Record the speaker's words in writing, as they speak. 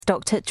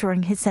doctor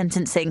during his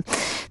sentencing.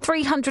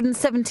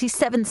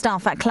 377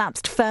 staff at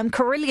collapsed firm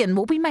Carillion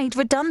will be made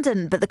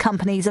redundant, but the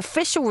company's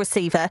official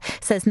receiver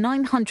says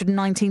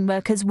 919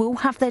 workers will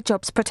have their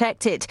jobs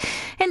protected.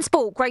 In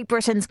sport, Great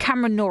Britain's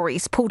Cameron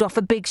Norris pulled off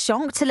a big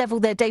shock to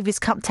level their Davis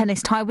Cup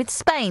tennis tie with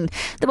Spain.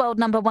 The world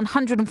number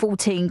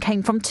 114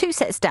 came from 2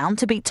 sets down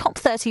to beat top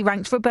 30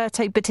 ranked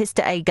Roberto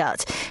Bautista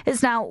Agut.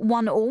 It's now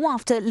 1-1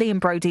 after Liam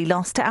Brody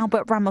lost to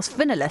Albert Ramos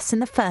Vinolas in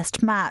the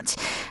first match.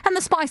 And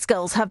the Spice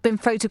Girls have been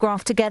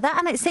photographed together,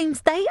 and it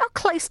seems they are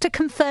close to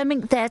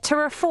confirming they're to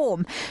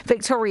reform.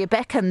 Victoria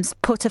Beckham's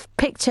put a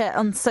picture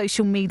on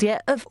social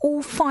media of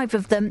all 5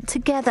 of them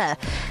together.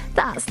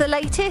 That's the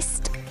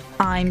latest.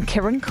 I'm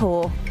Kieran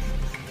Kaur.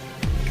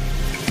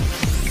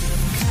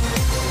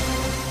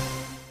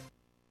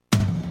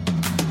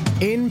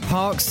 In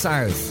Park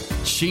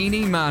South,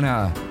 Cheney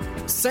Manor,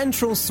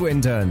 Central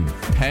Swindon,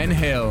 Pen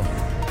Hill.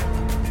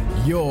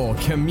 Your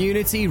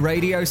community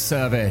radio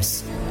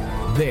service.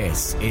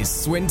 This is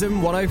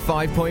Swindon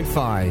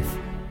 105.5.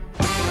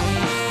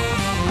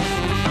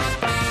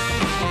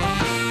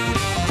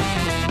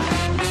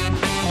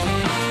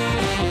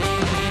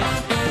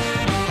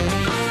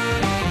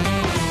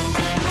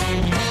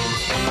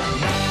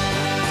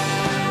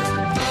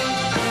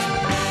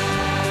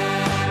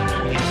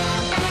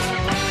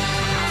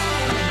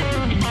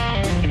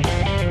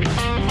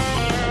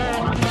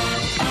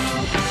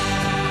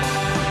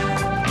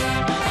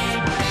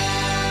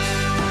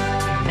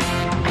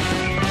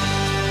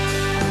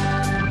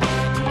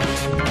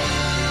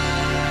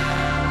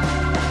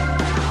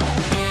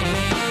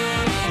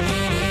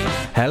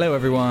 Hello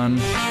everyone,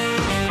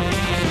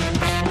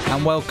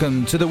 and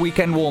welcome to the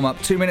weekend warm-up,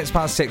 2 minutes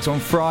past 6 on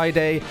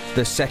Friday,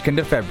 the 2nd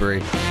of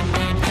February.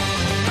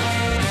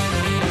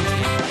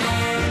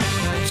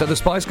 So the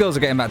Spice Girls are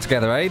getting back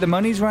together, eh? The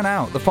money's run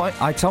out.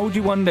 I told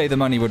you one day the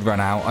money would run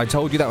out. I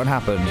told you that would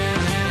happen.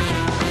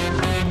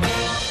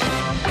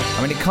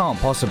 I mean, it can't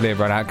possibly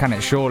have run out, can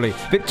it, surely?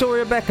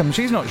 Victoria Beckham,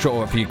 she's not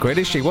short of a few quid,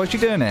 is she? Why's she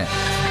doing it?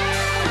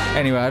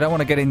 Anyway, I don't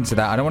want to get into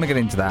that.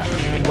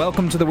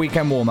 Welcome to the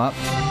weekend warm-up.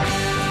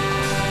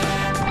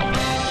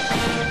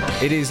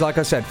 It is, like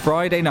I said,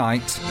 Friday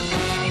night,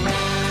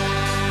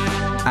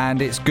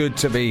 and it's good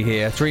to be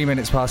here. 3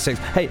 minutes past 6.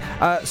 Hey,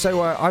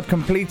 so I've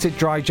completed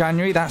Dry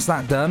January. That's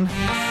that done.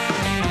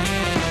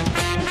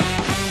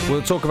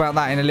 We'll talk about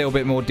that in a little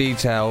bit more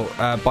detail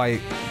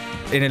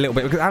in a little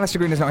bit, because Alistair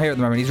Green is not here at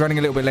the moment. He's running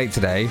a little bit late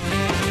today.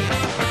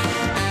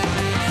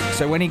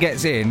 So when he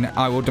gets in,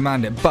 I will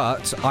demand it.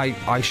 But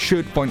I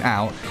should point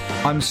out,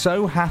 I'm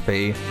so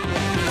happy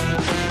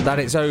that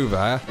it's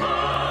over.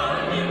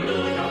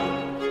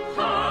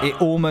 It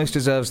almost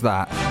deserves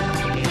that.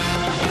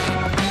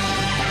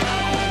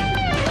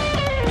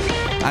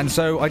 And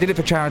so I did it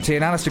for charity,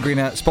 and Alistair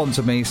Greener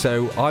sponsored me,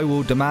 so I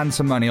will demand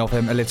some money off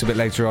him a little bit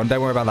later on.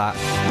 Don't worry about that.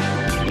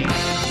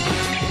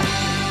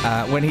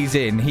 When he's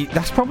in,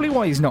 that's probably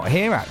why he's not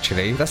here,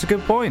 actually. That's a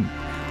good point.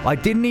 I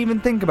didn't even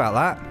think about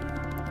that.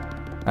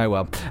 Oh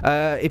well.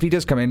 If he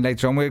does come in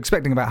later on, we're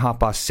expecting about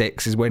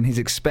 6:30 is when his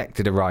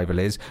expected arrival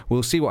is.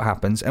 We'll see what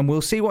happens, and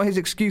we'll see what his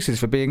excuse is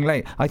for being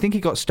late. I think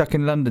he got stuck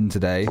in London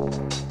today,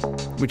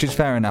 which is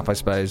fair enough, I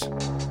suppose.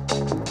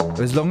 But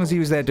as long as he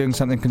was there doing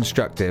something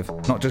constructive,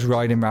 not just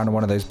riding around on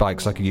one of those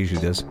bikes like he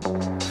usually does.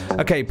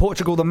 Okay,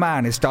 Portugal the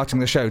Man is starting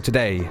the show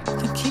today.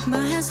 Can keep my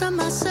hands on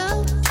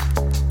myself.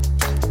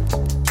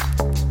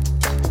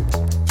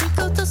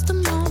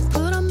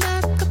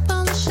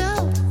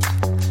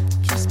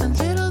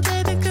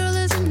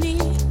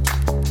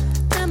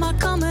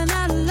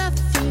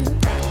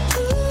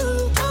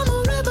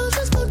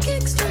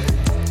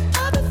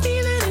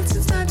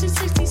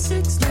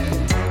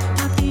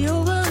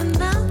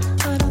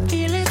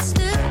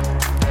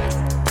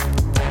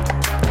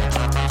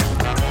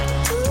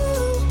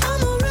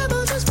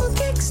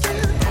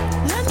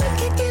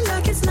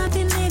 Like it's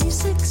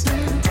 1986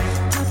 now.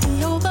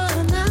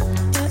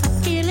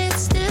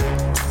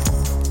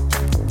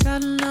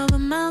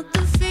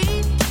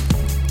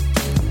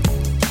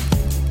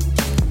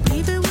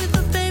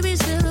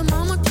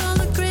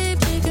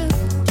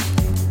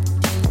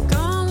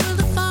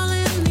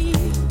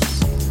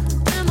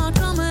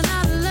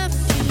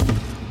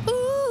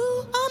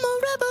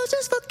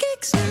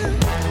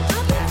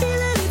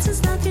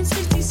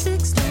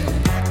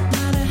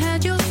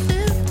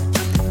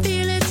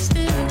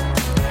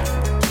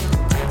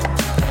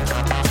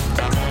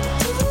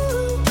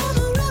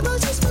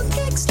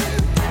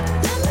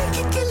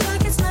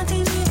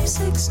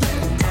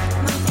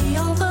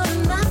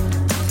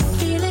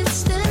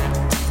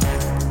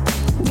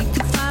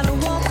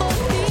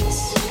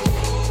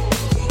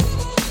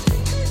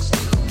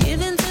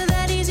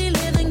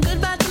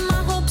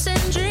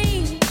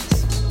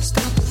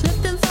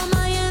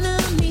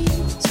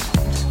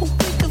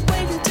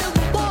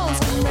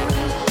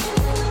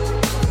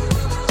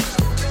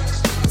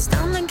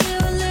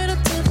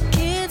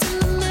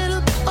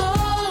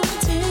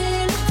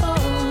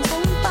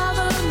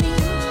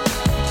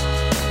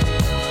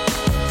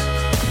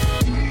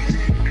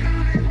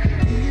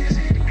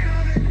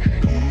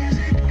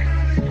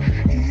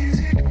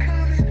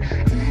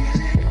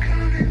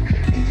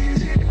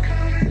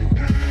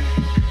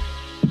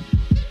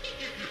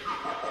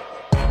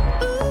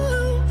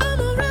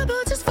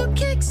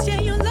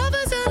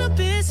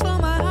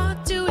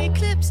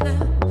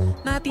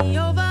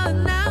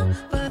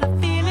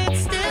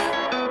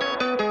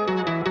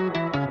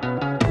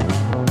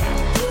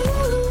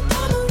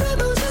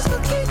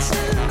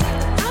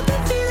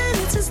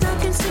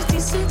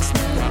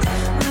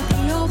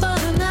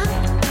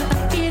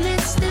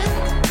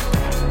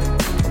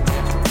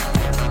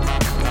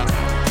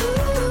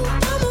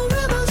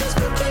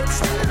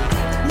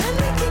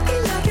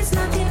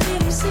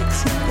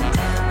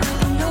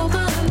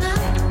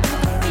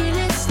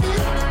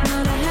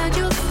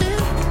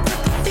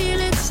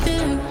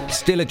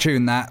 Still a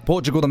tune that.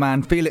 Portugal the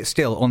Man, Feel It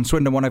Still on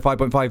Swindon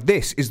 105.5.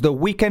 This is the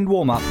weekend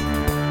warm-up.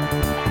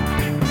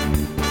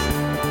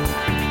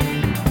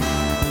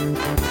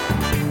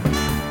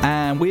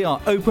 And we are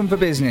open for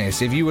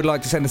business. If you would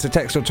like to send us a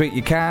text or tweet,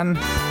 you can.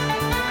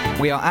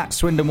 We are at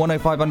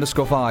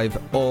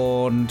Swindon105_5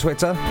 on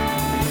Twitter.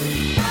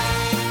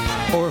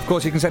 Or, of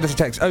course, you can send us a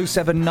text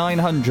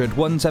 07900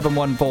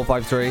 171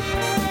 453.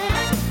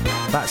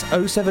 That's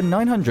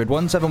 07900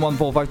 171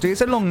 453.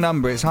 It's a long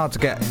number. It's hard to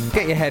get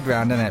your head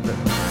round, isn't it?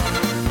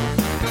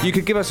 But you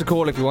could give us a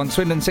call if you want.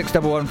 Swindon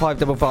 611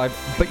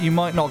 555. But you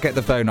might not get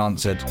the phone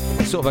answered.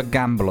 Sort of a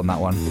gamble on that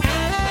one.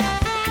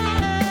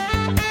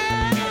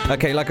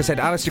 Okay, like I said,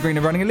 Alistair Green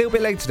are running a little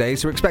bit late today,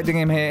 so we're expecting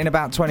him here in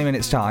about 20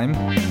 minutes' time.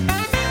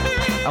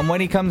 And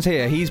when he comes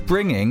here,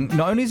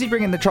 not only is he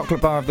bringing the chocolate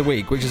bar of the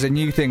week, which is a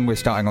new thing we're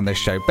starting on this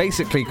show,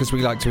 basically because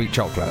we like to eat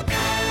chocolate.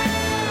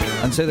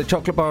 And so the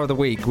chocolate bar of the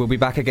week will be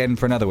back again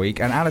for another week,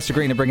 and Alistair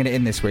Green are bringing it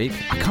in this week.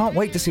 I can't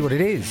wait to see what it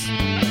is.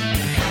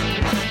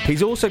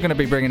 He's also going to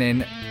be bringing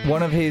in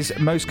one of his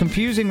most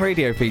confusing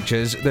radio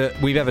features that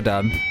we've ever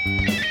done.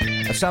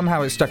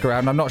 Somehow it's stuck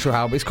around, I'm not sure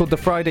how, but it's called the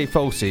Friday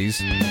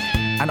Falsies.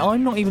 And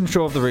I'm not even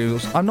sure of the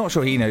rules. I'm not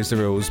sure he knows the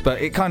rules, but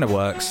it kind of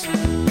works.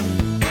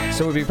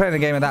 So we'll be playing a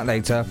game of that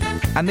later.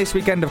 And this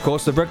weekend, of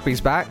course, the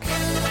rugby's back.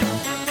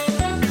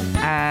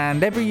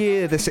 And every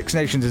year the Six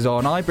Nations is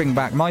on, I bring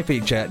back my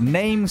feature,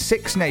 Name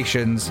Six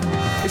Nations.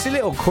 It's a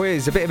little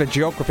quiz, a bit of a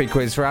geography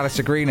quiz for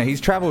Alistair Greener.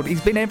 He's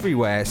been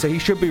everywhere, so he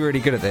should be really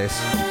good at this.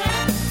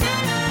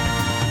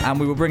 And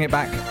we will bring it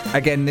back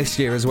again this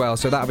year as well,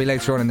 so that'll be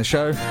later on in the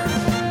show.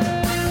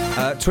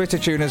 Twitter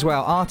tune as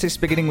well. Artists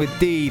beginning with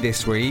D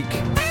this week.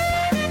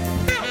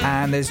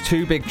 And there's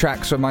two big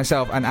tracks from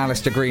myself and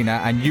Alistair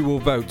Greener, and you will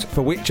vote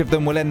for which of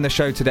them will end the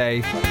show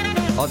today.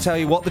 I'll tell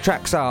you what the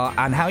tracks are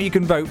and how you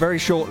can vote very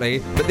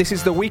shortly, but this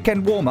is the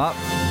weekend warm-up,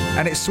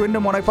 and it's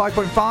Swindon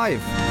 105.5.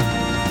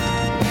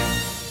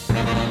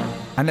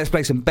 And let's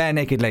play some Bare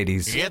Naked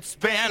Ladies. It's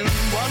been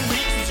 1 week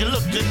since you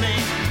looked at me,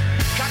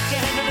 cocked your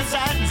head to the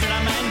side and said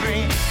I'm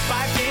angry.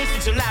 5 days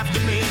since you laughed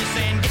at me,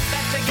 saying get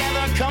back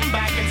together, come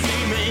back and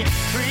see me.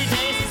 3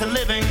 days since the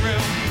living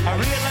room, I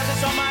realized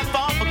it's all my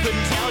fault but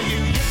couldn't tell you.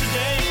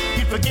 Yesterday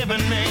you'd forgiven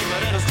me,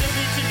 but it'll still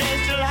be 2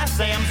 days till I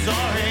say I'm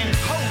sorry.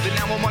 Hold it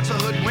now and watch the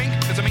hoodwink.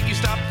 Does it make you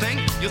stop think?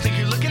 You'll think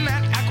you're looking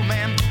at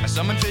Aquaman. I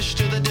summon fish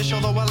to the dish,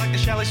 although I like the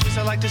chalet Swiss.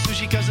 I like the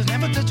sushi cause it's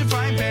never touch a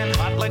frying pan.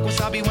 Hot like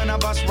wasabi when I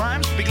bust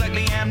rhymes. Big like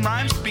Leanne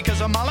Rhymes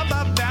because I'm all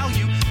about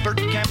value. Bert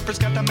Camper's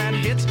got the mad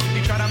hits.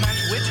 You try to match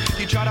wits,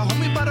 you try to hold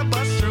me but I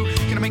bust through.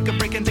 Can I make a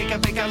break and take a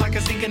fake out like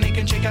a sink and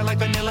can shake out like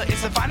vanilla?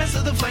 It's the finest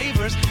of the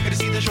flavors. Gotta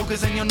see the show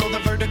cause then you'll know the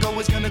vertigo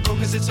is gonna go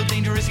cause it's so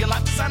dangerous you'll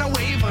have to sign a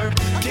waiver.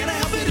 Can I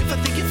help it if I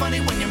think you're funny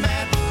when you're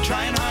mad?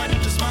 Trying hard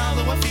not to smile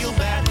though I feel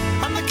bad.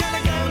 I'm the kind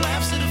of guy who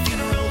laughs at a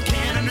funeral.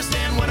 Can't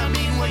understand what I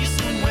mean, well you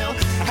soon will.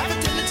 I have a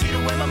tendency to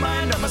wear my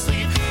mind on my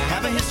sleeve. I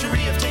have a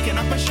history of taking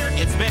off my shirt.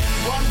 It's been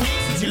 1 week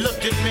since you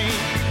looked at me,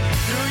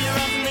 threw your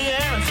arms in the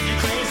air and said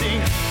you're crazy.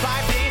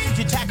 5 days since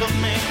you tackled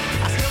me,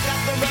 I still got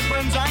the red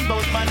burns on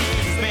both my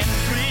knees. It's been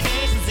 3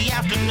 days since the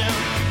afternoon,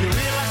 you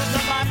realize it's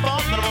not my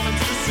fault but a moment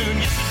too soon.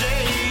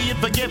 Yesterday you'd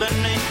forgiven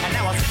me, and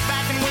now I'll sit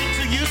back and wait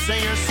till you say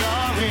you're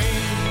sorry.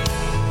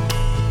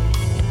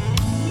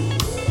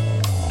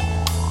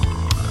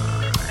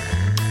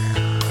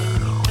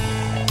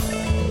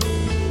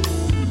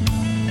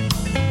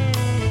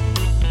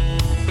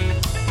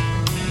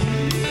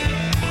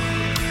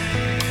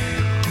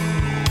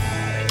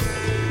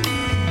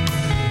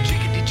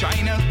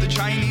 China, the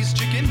Chinese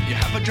chicken. You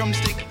have a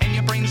drumstick and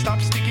your brain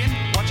stops sticking.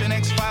 Watching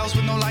X-Files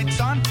with no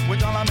lights on,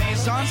 with all our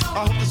maisons.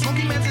 I hope the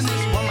smoky man's in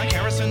this one like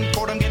Harrison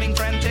Ford. I'm getting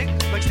frantic,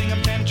 like Sting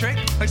I'm tantric,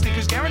 like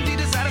Snickers guaranteed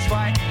to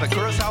satisfy. Like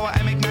Kurosawa,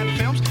 I make mad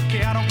films.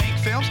 Okay, I don't make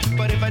films,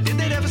 but if I did,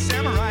 they'd have a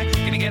samurai.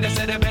 Gonna get a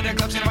set of better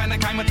clubs, gonna find the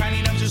kind with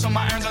tiny nubs. So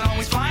my irons are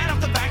always flying off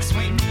the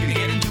backswing. Gonna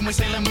get into my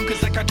Sailor Moon,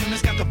 cause that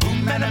cartoonist got the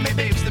boom anime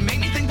babes that make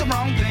me think the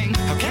wrong thing.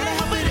 How can I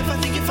help it if I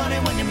think you're funny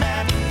when you're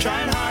mad?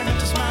 Trying hard not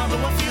to smile,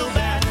 though I feel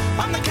bad.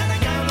 I'm the kind of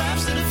guy who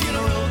laughs at a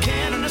funeral.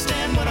 Can't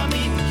understand what I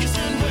mean, you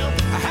soon will.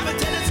 I have a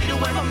tendency to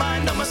wear my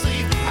mind on my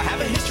sleeve. I have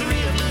a history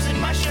of losing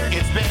my shirt.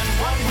 It's been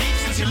 1 week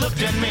since you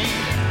looked at me,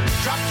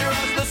 dropped your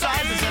arms to the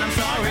sides and said I'm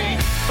sorry.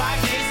 5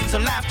 days since I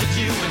laughed at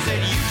you and said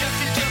you just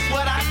did just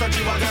what I thought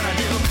you were gonna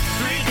do.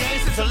 3 days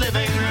since the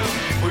living room,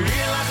 we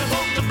realized we're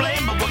both to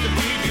blame, but what could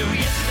we do?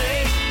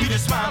 Yesterday, you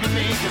just smiled at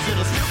me, cause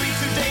it'll still be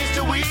 2 days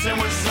till we say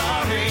we're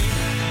sorry.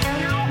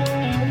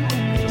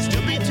 It'll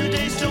still be 2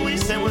 days till we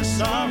say we're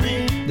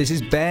sorry. This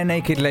is Bare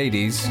Naked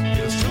Ladies.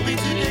 It'll still be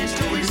 2 days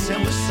till we say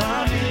we're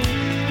sorry.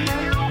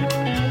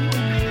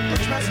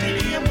 Richmond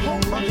Stadium,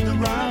 home of the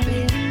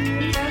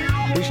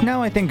Robbie. Which,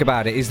 now I think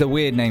about it, is the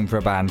weird name for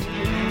a band.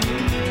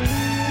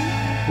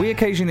 We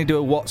occasionally do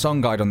a What's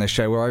On guide on this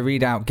show where I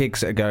read out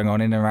gigs that are going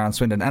on in and around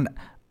Swindon, and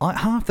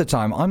half the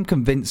time I'm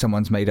convinced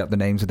someone's made up the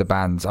names of the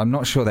bands. I'm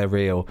not sure they're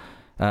real.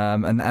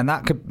 And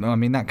that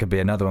could be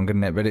another one,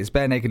 couldn't it? But it's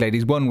Bare Naked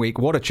Ladies, 1 week.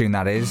 What a tune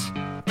that is.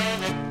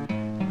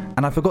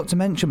 And I forgot to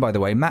mention, by the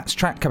way, Matt's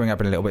track coming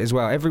up in a little bit as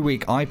well. Every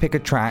week I pick a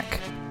track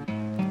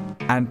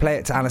and play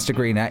it to Alistair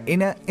Greener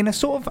in a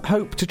sort of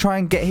hope to try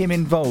and get him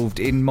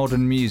involved in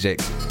modern music.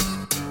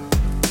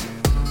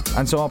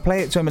 And so I'll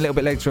play it to him a little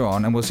bit later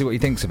on and we'll see what he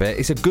thinks of it.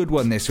 It's a good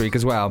one this week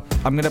as well.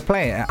 I'm going to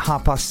play it at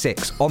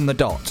 6:30 on the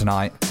dot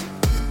tonight.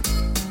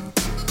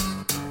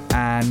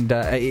 And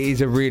it is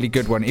a really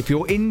good one. If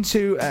you're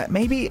into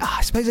maybe,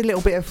 I suppose, a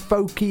little bit of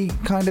folky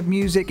kind of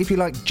music, if you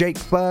like Jake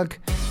Berg,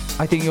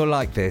 I think you'll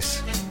like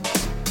this.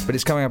 But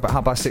it's coming up at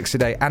 6:30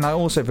 today. And I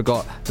also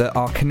forgot that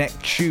our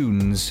Connect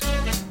Tunes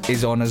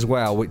is on as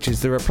well, which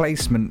is the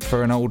replacement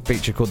for an old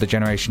feature called the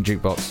Generation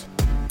Jukebox.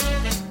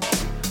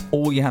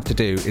 All you have to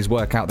do is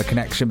work out the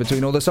connection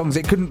between all the songs.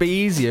 It couldn't be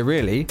easier,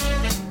 really.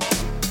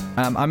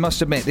 I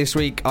must admit, this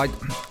week, I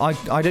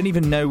don't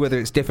even know whether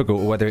it's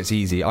difficult or whether it's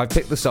easy. I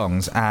picked the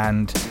songs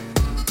and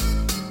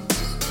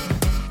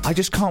I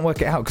just can't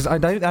work it out because I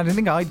don't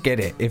think I'd get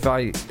it if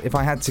I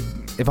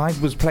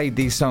was played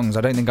these songs.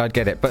 I don't think I'd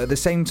get it. But at the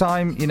same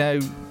time, you know,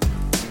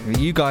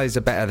 you guys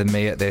are better than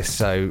me at this,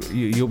 so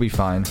you'll be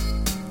fine.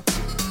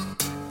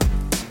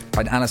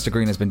 And Alistair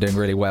Greener's been doing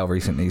really well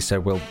recently, so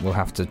we'll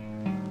have to.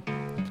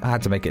 I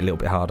had to make it a little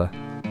bit harder.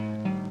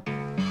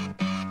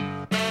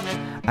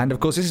 And of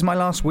course, this is my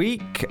last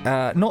week.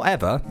 Not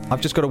ever.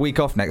 I've just got a week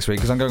off next week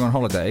because I'm going on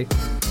holiday.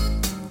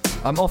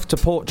 I'm off to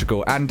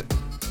Portugal, and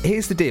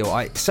here's the deal.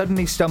 I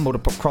suddenly stumbled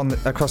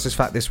across this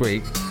fact this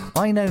week.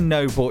 I know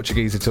no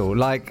Portuguese at all.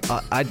 Like,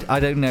 I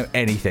don't know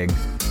anything.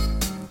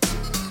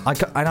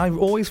 And I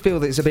always feel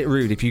that it's a bit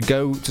rude if you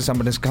go to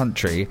somebody's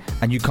country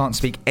and you can't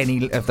speak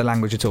any of the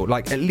language at all.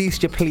 Like, at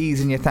least your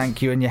please and your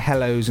thank you and your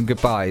hellos and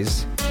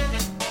goodbyes.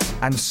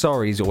 And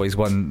sorry is always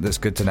one that's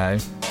good to know.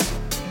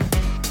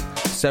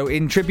 So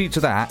in tribute to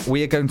that,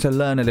 we are going to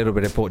learn a little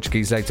bit of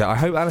Portuguese later. I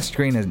hope Alistair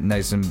Greener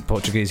knows some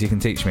Portuguese he can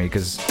teach me,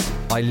 because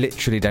I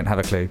literally don't have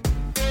a clue.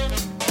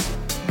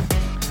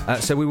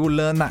 So we will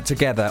learn that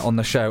together on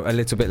the show a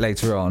little bit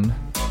later on.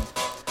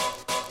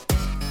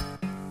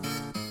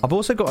 I've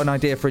also got an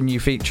idea for a new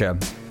feature,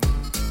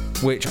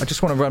 which I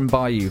just want to run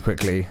by you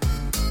quickly.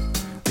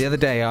 The other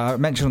day, I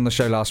mentioned on the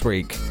show last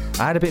week,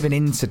 I had a bit of an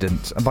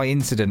incident. And by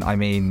incident, I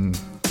mean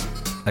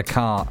a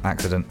car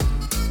accident.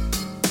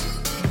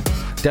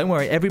 Don't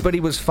worry, everybody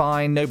was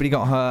fine, nobody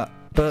got hurt,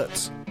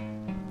 but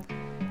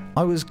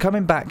I was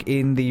coming back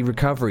in the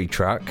recovery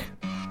truck,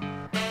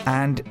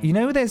 and you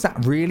know there's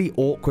that really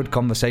awkward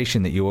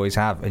conversation that you always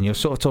have, and you're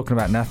sort of talking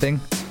about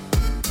nothing?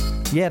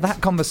 Yeah,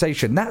 that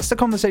conversation, that's the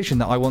conversation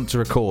that I want to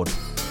record.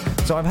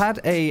 So I've had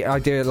an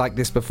idea like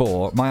this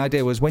before. My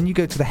idea was when you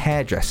go to the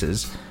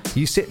hairdressers,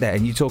 you sit there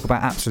and you talk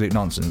about absolute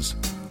nonsense.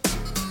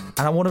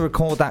 And I want to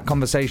record that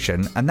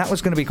conversation, and that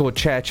was going to be called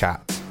Chair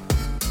Chat.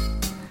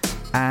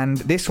 And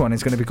this one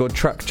is going to be called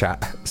Truck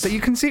Chat. So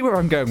you can see where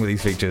I'm going with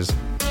these features.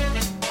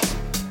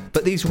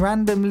 But these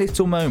random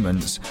little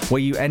moments where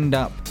you end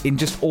up in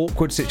just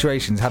awkward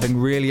situations, having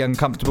really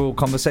uncomfortable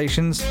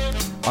conversations,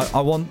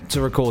 I want to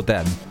record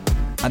them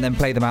and then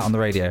play them out on the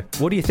radio.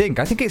 What do you think?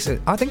 I think it's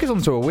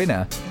onto a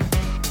winner.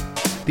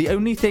 The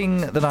only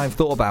thing that I've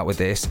thought about with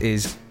this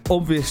is,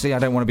 obviously I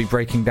don't want to be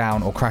breaking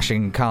down or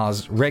crashing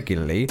cars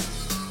regularly,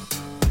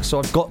 so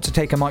I've got to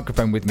take a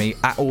microphone with me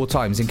at all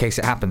times in case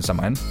it happens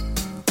somewhere.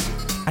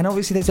 And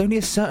obviously there's only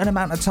a certain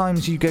amount of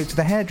times you go to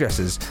the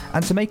hairdressers,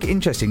 and to make it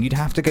interesting you'd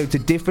have to go to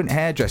different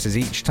hairdressers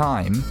each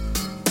time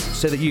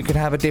so that you could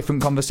have a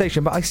different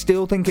conversation. But I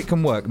still think it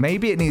can work.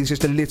 Maybe it needs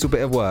just a little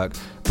bit of work,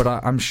 but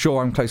I'm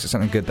sure I'm close to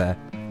something good there.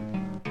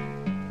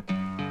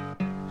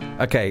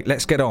 Okay,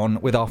 let's get on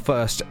with our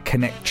first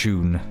Connect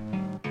tune.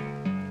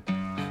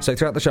 So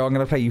throughout the show I'm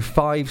going to play you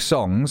 5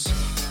 songs.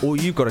 All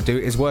you've got to do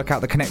is work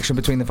out the connection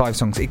between the 5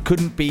 songs. It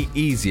couldn't be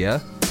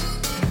easier.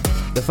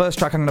 The first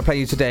track I'm going to play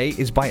you today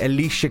is by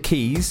Alicia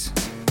Keys,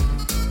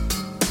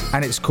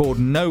 and it's called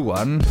No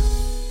One.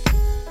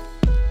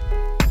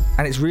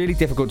 And it's really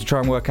difficult to try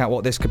and work out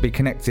what this could be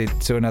connected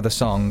to another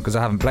song, because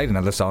I haven't played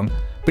another song.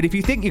 But if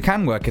you think you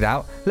can work it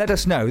out, let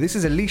us know. This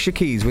is Alicia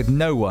Keys with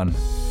No One.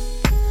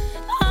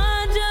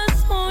 I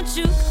just want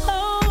you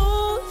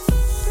close,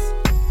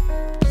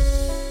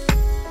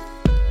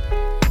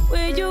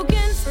 where you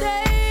can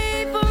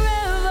stay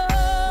forever.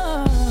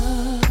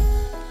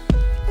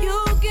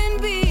 You can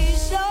be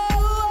sure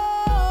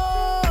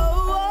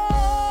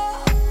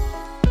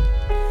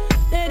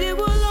that it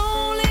will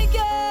only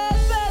get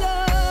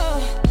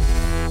better.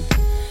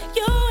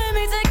 You and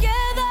me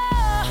together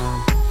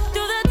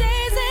through the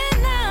days and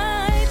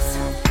nights.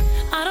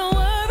 I don't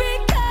worry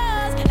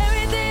 'cause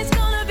everything's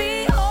gonna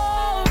be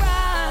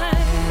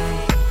alright.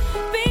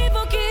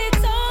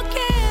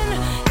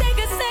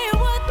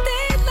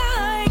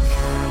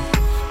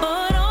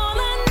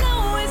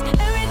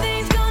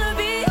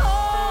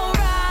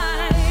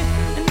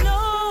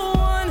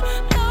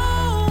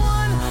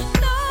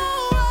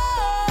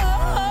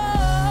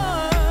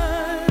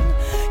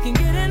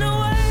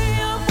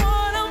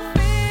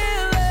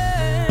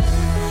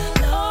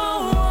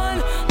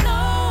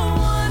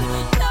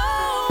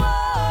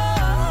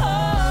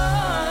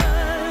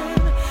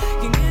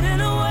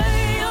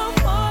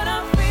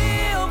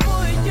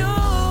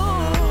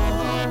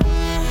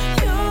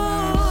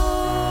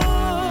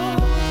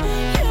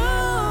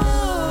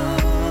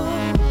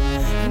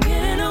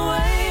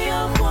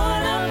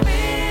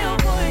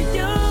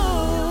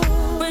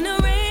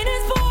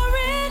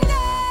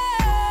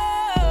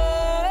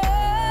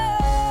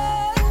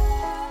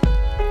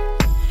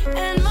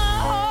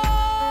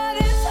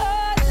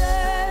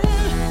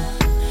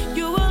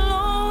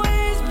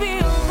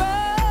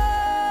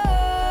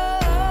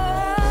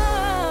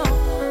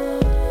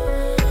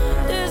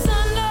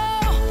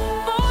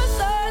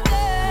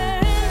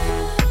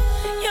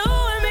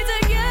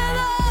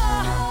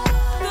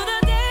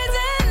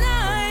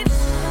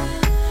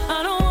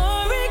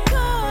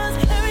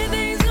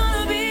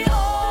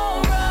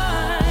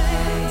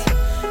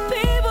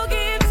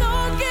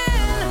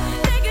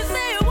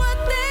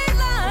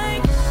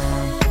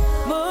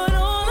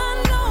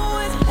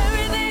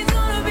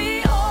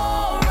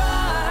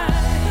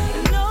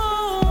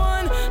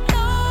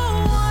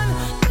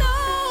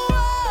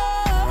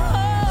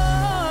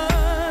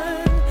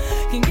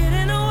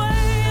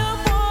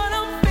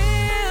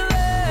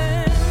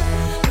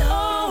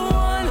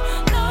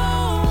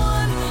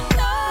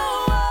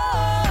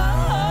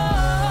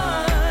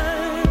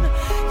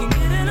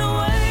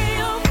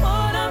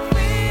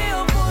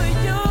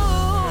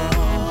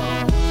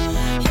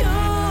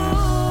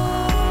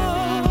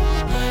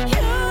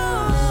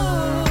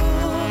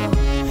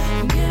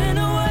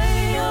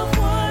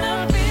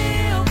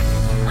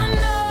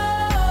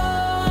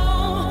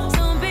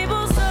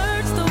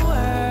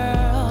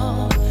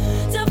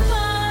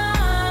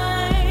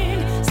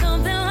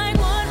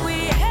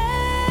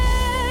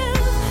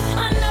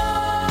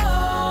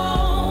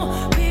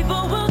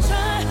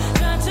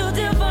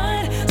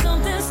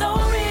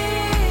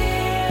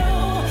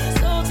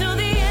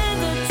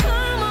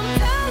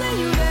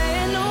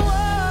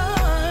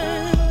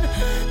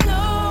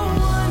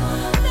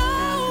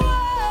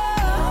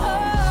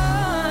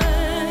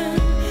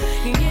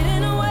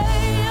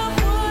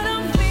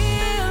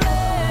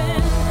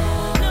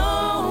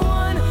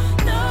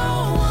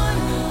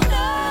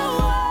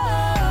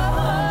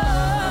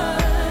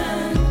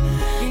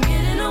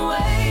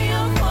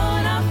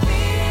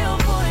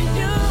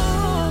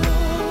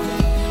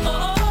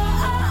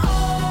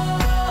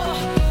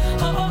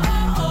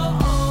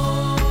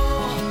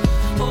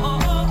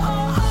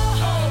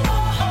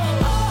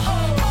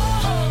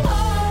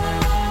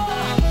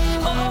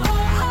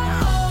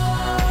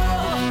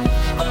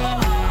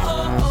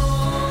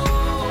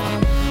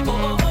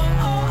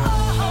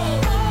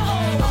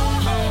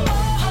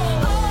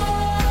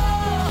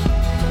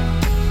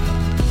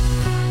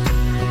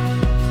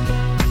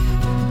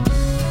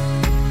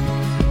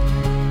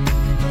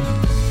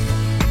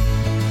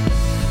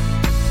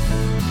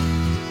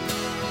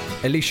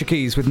 Alicia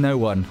Keys with No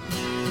One.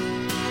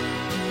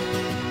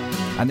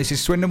 And this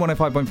is Swindon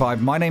 105.5.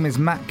 My name is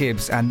Matt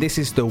Gibbs, and this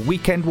is the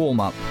weekend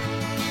warm-up.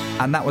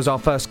 And that was our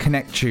first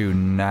Connect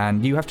tune.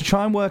 And you have to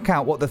try and work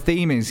out what the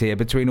theme is here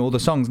between all the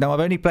songs. Now, I've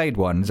only played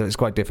one, so it's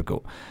quite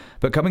difficult.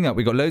 But coming up,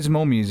 we've got loads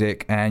more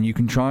music, and you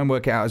can try and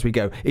work it out as we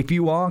go. If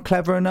you are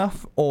clever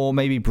enough, or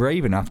maybe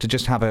brave enough to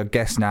just have a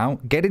guess now,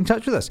 get in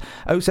touch with us.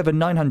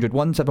 07900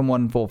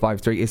 171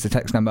 453 is the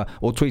text number,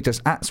 or tweet us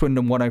at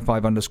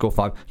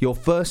Swindon105_5. Your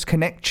first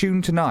Connect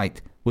tune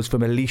tonight was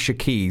from Alicia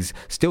Keys.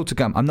 Still to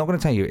come. I'm not going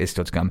to tell you it is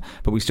still to come,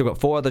 but we've still got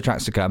 4 other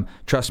tracks to come.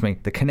 Trust me,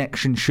 the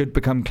connection should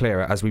become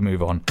clearer as we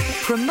move on.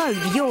 Promote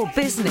your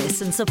business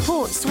and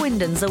support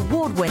Swindon's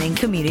award-winning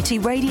community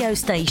radio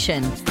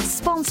station.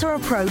 Sponsor a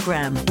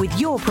programme with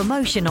your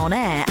promotion on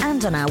air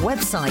and on our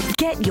website.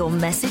 Get your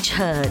message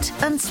heard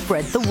and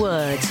spread the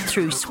word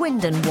through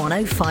Swindon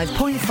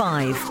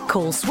 105.5.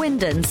 Call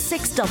Swindon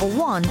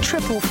 611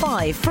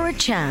 555 for a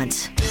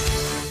chat.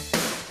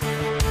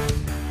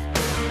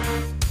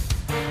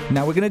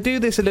 Now, we're going to do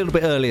this a little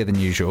bit earlier than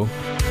usual.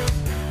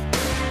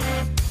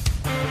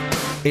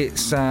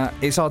 It's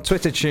our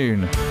Twitter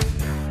tune.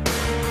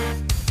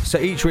 So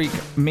each week,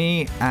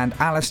 me and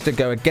Alistair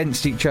go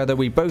against each other.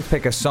 We both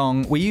pick a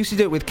song. We used to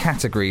do it with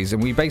categories,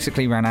 and we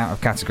basically ran out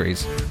of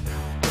categories.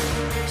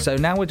 So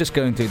now we're just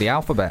going through the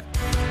alphabet.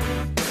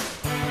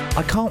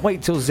 I can't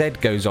wait till Z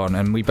goes on,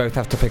 and we both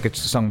have to pick a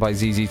song by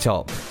ZZ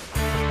Top.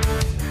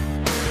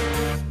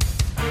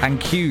 And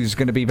Q's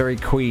going to be very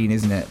Queen,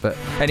 isn't it? But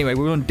anyway,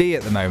 we're on D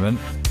at the moment.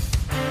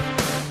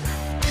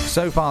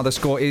 So far, the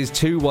score is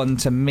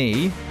 2-1 to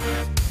me.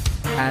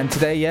 And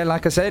today, yeah,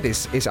 like I said,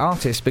 it's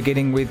artists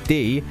beginning with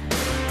D.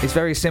 It's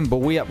very simple.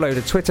 We upload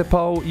a Twitter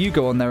poll. You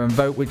go on there and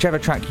vote. Whichever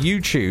track you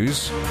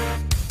choose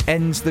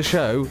ends the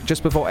show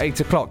just before 8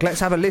 o'clock. Let's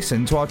have a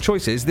listen to our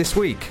choices this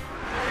week.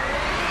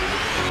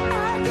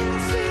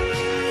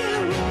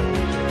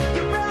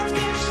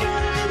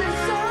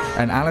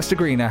 And Alistair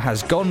Greener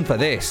has gone for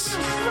this.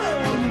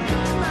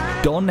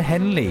 Don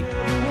Henley,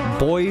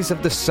 Boys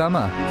of the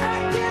Summer.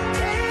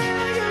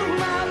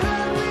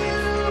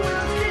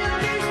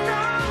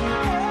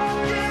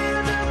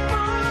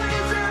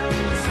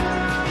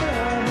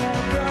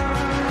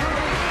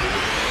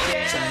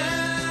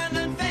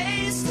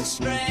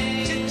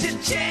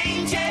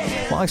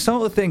 Well, I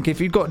sort of think if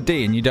you've got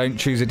D and you don't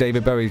choose a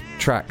David Bowie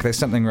track, there's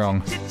something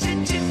wrong.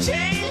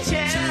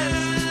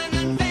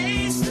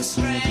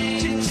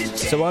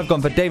 So I've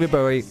gone for David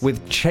Bowie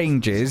with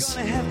Changes.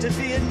 I have to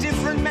be a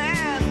different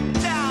man.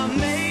 Thou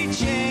may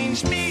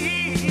change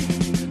me,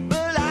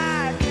 but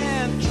I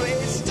can't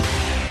trace.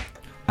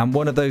 And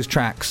one of those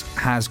tracks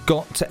has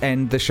got to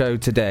end the show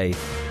today.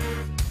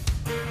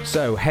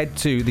 So head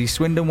to the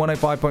Swindon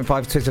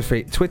 105.5 Twitter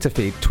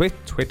feed.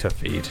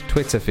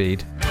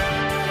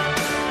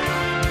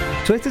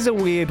 Twitter's a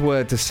weird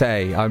word to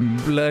say. I'm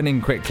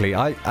learning quickly.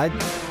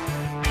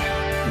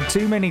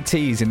 Too many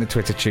T's in the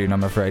Twitter tune,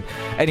 I'm afraid.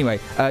 Anyway,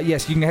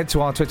 yes, you can head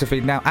to our Twitter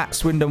feed now at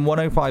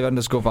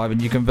Swindon105_5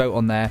 and you can vote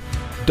on there.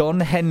 Don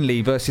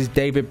Henley versus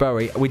David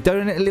Bowie. We're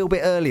doing it a little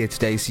bit earlier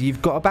today, so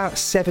you've got about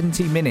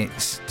 70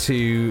 minutes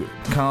to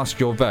cast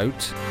your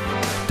vote.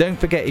 Don't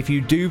forget, if you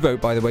do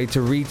vote, by the way, to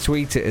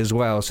retweet it as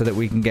well so that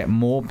we can get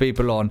more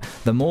people on.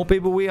 The more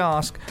people we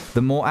ask,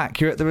 the more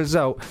accurate the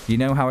result. You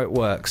know how it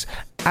works.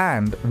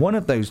 And one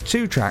of those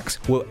 2 tracks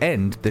will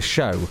end the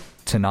show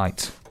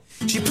tonight.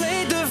 She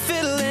played the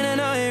fiddle in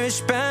an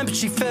Irish band, but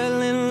she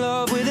fell in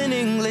love with an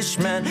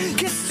Englishman.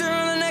 Kissed her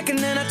on the neck and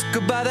then I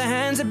took her by the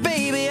hands. And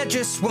baby, I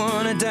just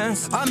wanna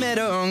dance. I met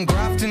her on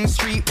Grafton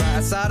Street, right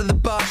outside of the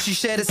bar. She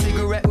shared a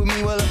cigarette with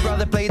me while her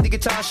brother played the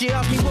guitar. She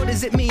asked me, what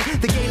does it mean?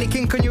 The Gaelic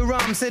ink on your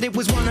arm. Said it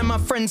was one of my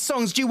friend's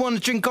songs. Do you want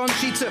to drink on?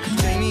 She took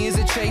Jamie as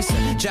a chaser,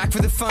 Jack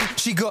for the fun.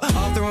 She got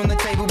Arthur on the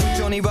table with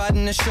Johnny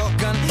riding a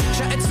shotgun.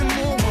 Chatted some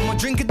more, one more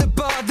drink at the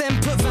bar. Then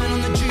put Van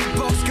on the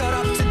jukebox, got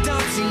up to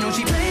dance. You know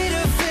she played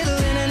her fiddle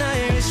in an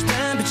Irish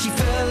band, but she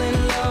fell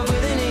in love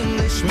with an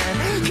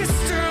Englishman.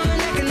 Kissed her on the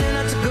neck and then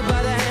I took her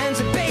by the hands.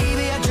 And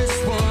baby, I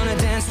just wanna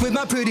dance with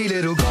my pretty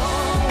little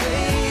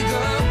Galway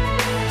girl.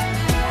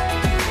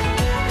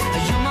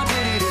 You're my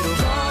pretty little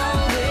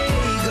Galway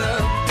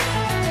girl.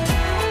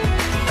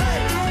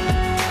 Hey.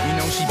 You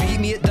know she beat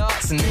me at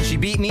darts and then she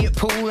beat me at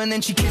pool, and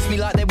then she kissed me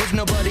like there was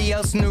nobody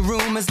else in the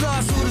room. As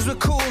last orders were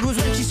called was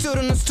when she stood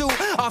on the stool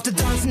after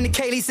dancing to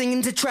Kaylee,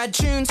 singing to trad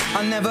tunes.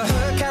 I never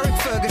heard Carrick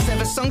Fergus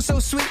ever sung so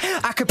sweet.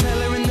 A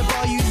cappella in the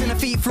bar using her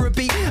feet for a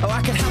beat. Oh,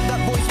 I could have that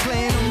voice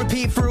playing on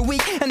repeat for a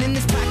week. And in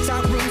this packed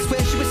out room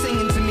where she was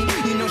singing to me.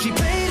 You know she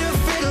played her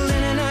fiddle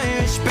in an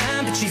Irish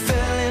band, but she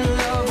fell in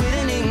love with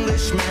an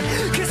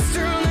Englishman. Kissed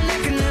her on the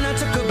neck and then I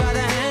took her by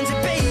the hands.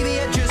 And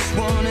baby, I just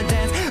wanna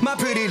dance, my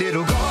pretty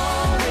little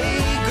Galway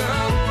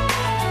girl.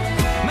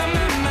 My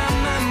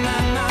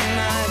Galway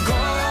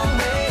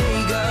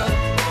girl.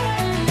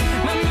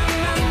 My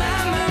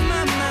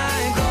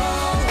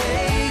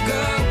Galway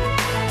girl.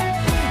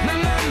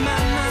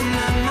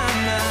 My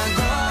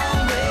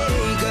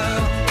Galway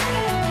girl.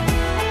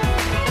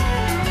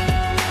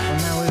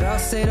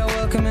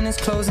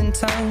 it's closing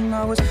time.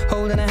 I was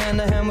holding her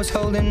hand was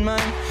holding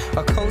mine.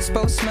 Our coats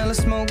both smell of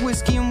smoke,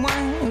 whiskey and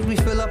wine, as we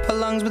fill up her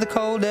lungs with the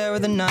cold air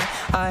of the night.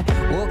 I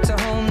walked her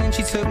home, then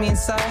she took me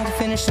inside,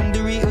 finished some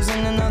Doritos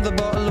and another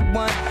bottle of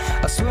wine.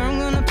 I swear I'm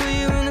gonna put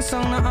you in a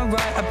song that I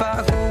write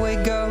about a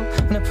Galway girl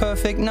and a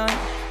perfect night.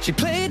 She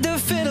played the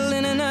fiddle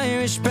in an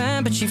Irish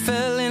band, but she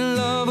fell in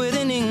love with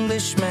an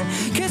Englishman.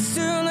 Kissed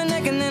her on the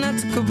neck and then I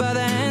took her by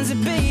the hands,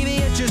 and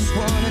baby, I just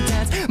wanna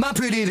dance. My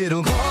pretty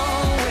little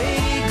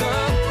Galway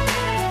girl.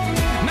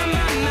 My, my,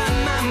 my,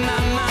 my, my,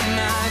 my,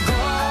 my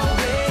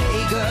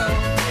Galway girl.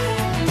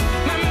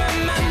 My, my,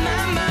 my, my,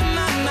 my,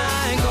 my,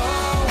 my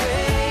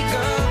Galway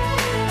girl.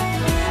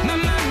 My,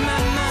 my, my,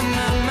 my,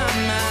 my, my,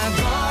 my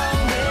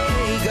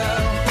Galway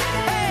girl.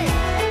 Hey!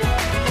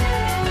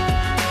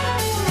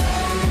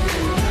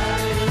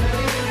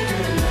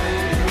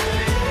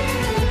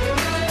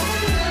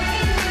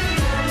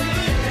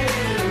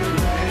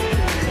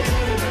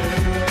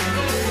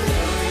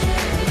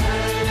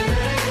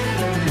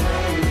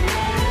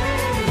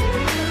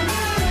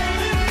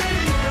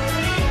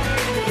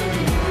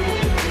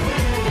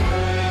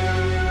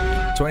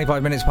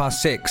 25 minutes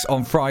past 6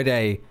 on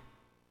Friday.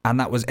 And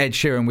that was Ed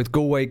Sheeran with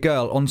Galway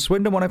Girl on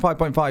Swindon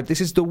 105.5. This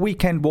is the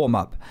weekend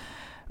warm-up.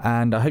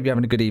 And I hope you're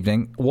having a good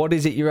evening. What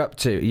is it you're up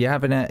to? Are you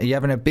having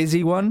a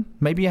busy one?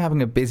 Maybe you're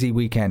having a busy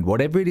weekend.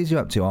 Whatever it is you're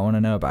up to, I want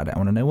to know about it. I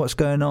want to know what's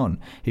going on.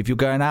 If you're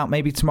going out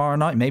maybe tomorrow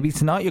night, maybe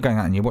tonight you're going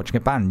out and you're watching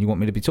a band and you want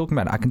me to be talking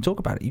about it, I can talk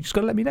about it. You just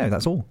got to let me know.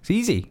 That's all. It's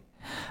easy.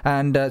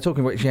 And talking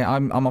of which, yeah,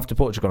 I'm off to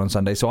Portugal on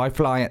Sunday, so I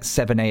fly at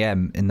 7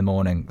 a.m. in the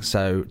morning.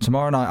 So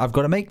tomorrow night, I've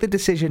got to make the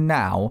decision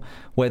now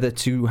whether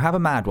to have a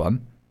mad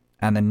one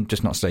and then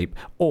just not sleep,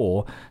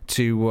 or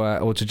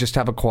to just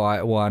have a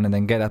quiet one and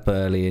then get up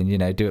early and, you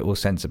know, do it all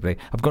sensibly.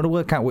 I've got to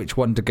work out which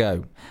one to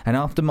go. And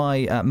after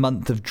my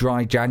month of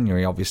dry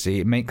January, obviously,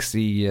 it makes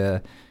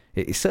it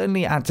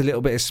certainly adds a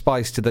little bit of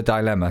spice to the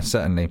dilemma,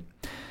 certainly.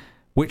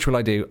 Which will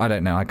I do? I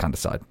don't know. I can't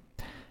decide.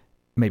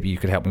 Maybe you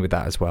could help me with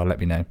that as well. Let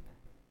me know.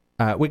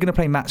 We're going to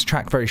play Matt's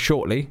track very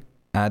shortly.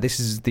 This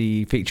is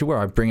the feature where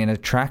I bring in a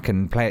track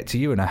and play it to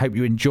you, and I hope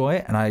you enjoy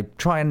it. And I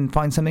try and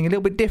find something a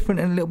little bit different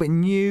and a little bit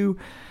new.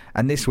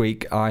 And this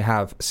week, I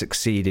have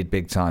succeeded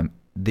big time.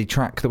 The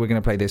track that we're going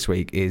to play this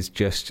week is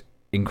just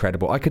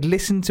incredible. I could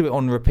listen to it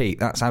on repeat.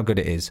 That's how good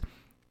it is.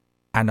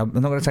 And I'm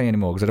not going to tell you any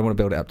more because I don't want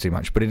to build it up too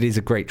much. But it is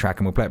a great track,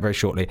 and we'll play it very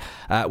shortly.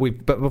 But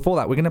before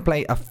that, we're going to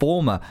play a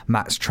former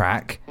Matt's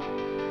track.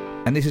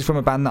 And this is from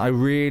a band that I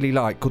really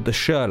like called the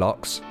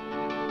Sherlocks.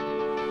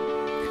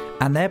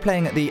 And they're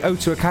playing at the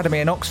O2 Academy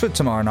in Oxford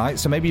tomorrow night,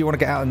 so maybe you want to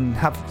get out and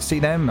see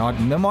them.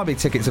 There might be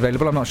tickets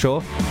available, I'm not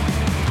sure.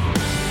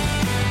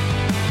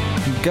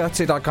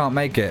 Gutted I can't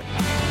make it,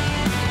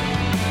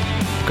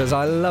 because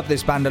I love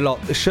this band a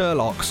lot. The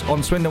Sherlocks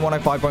on Swindon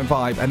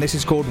 105.5, and this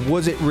is called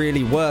Was It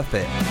Really Worth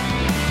It?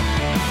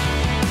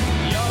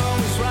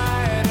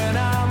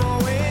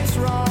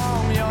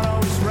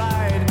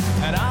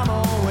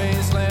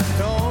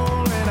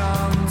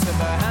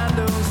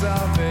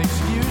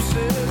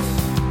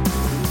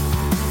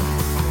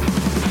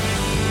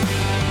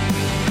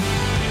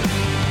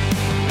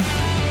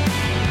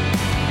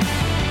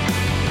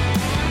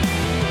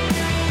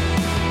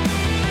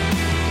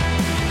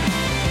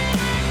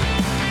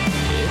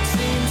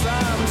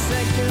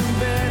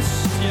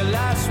 Your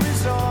last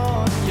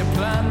resort, your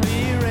plan B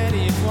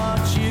ready if what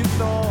you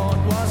thought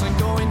wasn't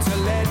going to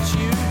let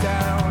you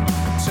down,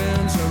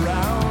 turns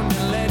around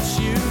and lets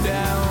you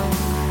down.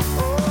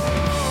 Oh,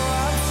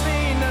 I've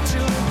seen that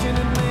you're looking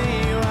at me.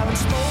 You haven't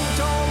smoked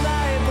all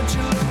night, but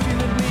you're looking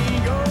at me.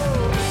 Go,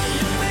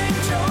 you think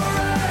you're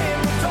right,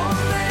 but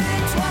don't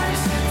think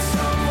twice, it's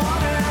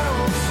someone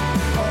else.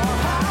 Oh,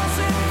 how's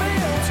it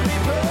feel to be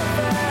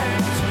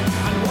perfect?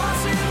 And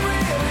was it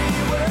really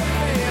worth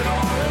it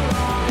all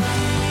along?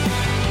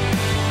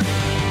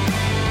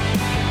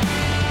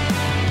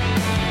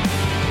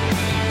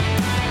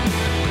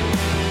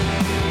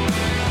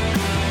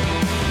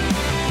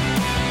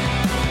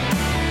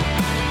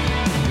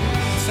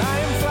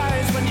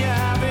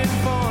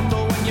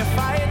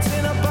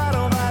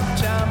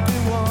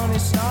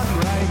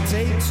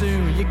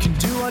 You can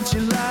do what you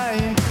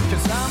like,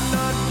 'cause I'm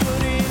not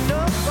good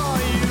enough for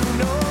you,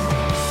 no.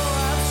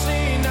 I've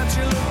seen that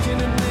you're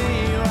looking at me.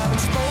 You haven't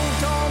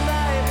smoked all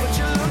night, but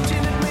you're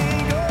looking at me.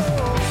 Go,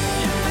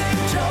 you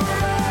think you're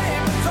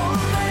right, but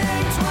don't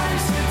think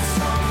twice, it's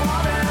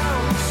someone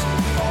else.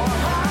 Or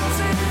how's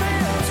it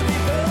feel to be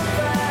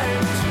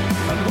perfect?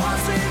 And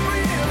was it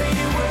really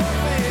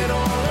worth it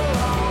all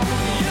along?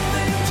 You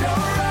think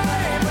you're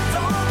right, but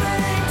don't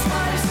think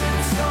twice,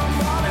 it's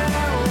someone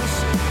else.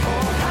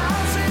 Or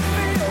how's it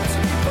feel to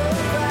be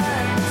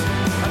perfect?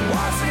 And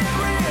was it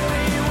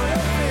really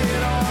worth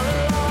it all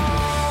along?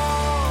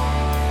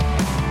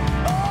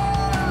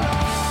 All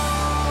along.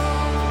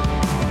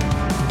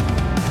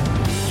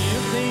 You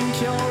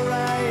think you're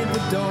right,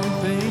 but don't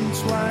think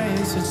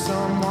twice, it's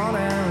someone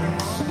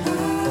else.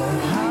 Or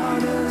how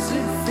does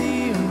it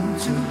feel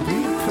to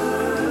be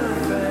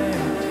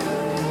perfect?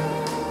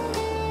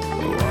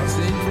 Was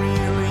it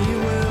really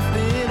worth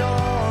it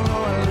all?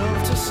 Oh, I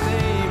love to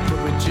stay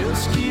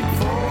hearts keep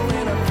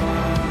falling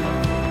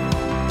apart.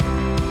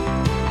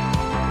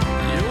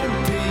 You'll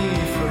be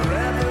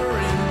forever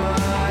in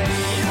my.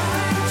 You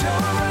think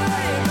you're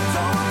right, but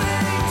don't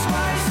think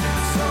twice.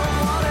 It's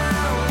someone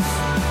else.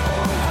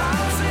 Oh,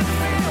 how's it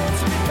feel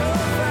to be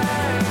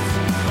perfect?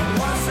 And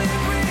was it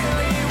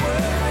really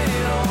worth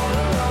it all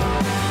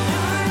along? You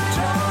think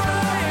you're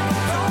right,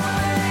 but don't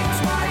think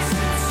twice.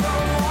 It's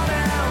someone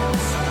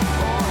else.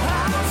 Oh,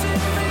 how's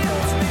it feel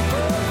to be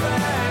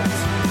perfect?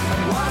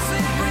 And was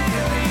it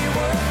really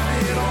worth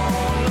it all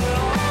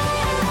along?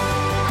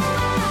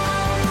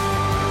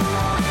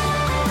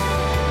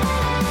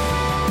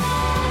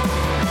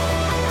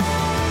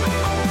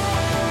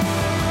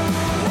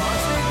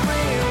 Was it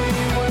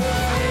really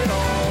worth it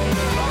all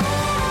along?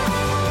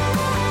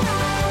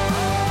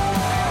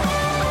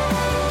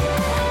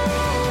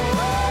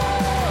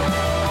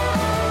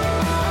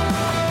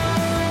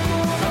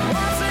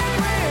 Was it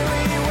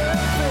really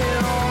worth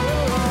it all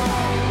along?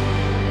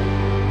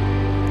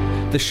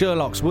 The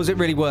Sherlocks, was it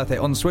really worth it?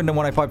 On Swindon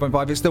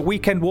 105.5, it's the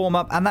weekend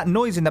warm-up, and that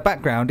noise in the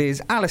background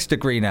is Alistair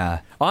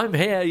Greener. I'm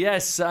here,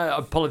 yes.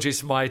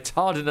 Apologies for my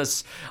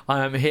tardiness.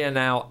 I am here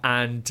now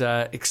and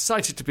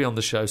excited to be on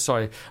the show.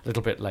 Sorry, a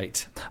little bit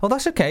late. Oh,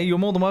 that's okay. You're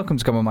more than welcome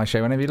to come on my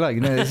show whenever you like.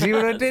 You know, see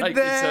what I did Thank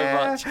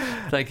there? you so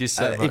much. Thank you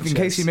so much. If in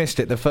case you missed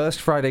it, the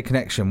first Friday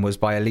Connection was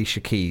by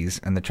Alicia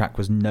Keys, and the track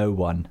was No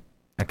One.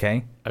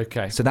 Okay?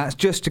 Okay. So that's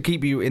just to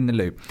keep you in the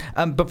loop.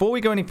 Before we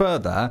go any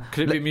further...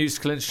 Could it be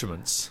musical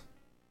instruments?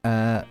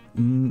 Well,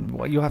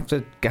 you'll have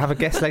to have a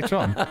guess later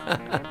on.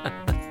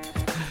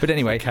 But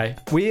anyway, Okay.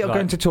 we are Right.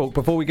 going to talk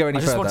before we go any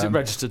I just further. want it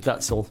registered,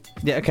 that's all.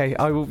 Yeah, okay.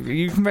 I will.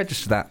 You can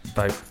register that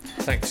vote.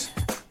 Thanks.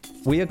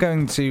 We are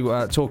going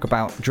to talk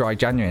about dry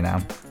January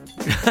now.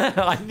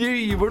 I knew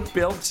you wouldn't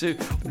be able to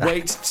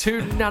wait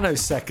 2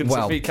 nanoseconds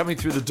Well, of me coming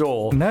through the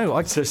door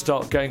no, to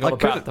start going on I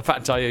about could've- the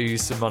fact I owe you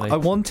some money. I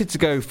wanted to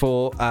go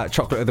for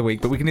chocolate of the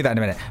week, but we can do that in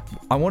a minute.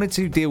 I wanted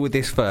to deal with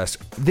this first.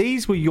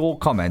 These were your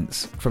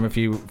comments from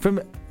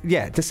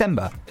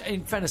December.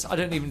 In fairness, I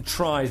don't even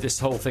try this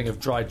whole thing of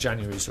dry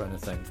Januaries or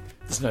anything.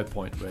 There's no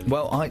point, really.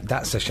 Well,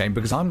 that's a shame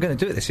because I'm going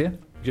to do it this year.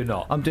 You're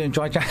not. I'm doing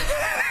dry January.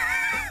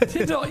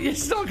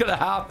 It's not going to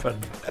happen.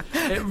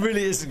 It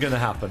really isn't going to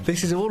happen.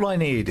 This is all I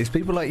need. Is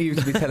people like you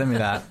to be telling me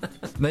that.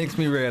 Makes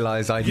me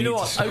realise I need You know to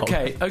what? stop.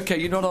 Okay.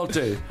 You know what I'll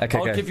do? Okay,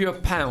 I'll go. give you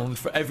 £1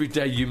 for every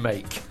day you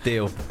make.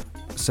 Deal.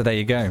 So there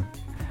you go.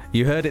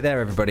 You heard it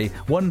there, everybody.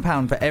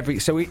 £1 for every...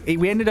 So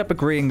we ended up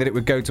agreeing that it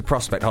would go to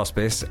Prospect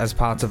Hospice as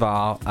part of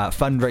our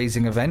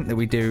fundraising event that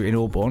we do in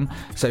Albourne,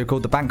 so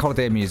called the Bank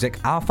Holiday of Music.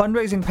 Our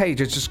fundraising page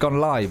has just gone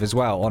live as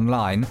well,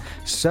 online.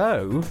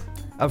 So...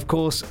 Of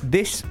course,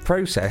 this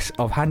process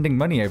of handing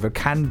money over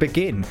can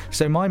begin.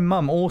 So my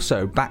mum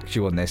also backed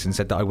you on this and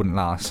said that I wouldn't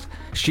last.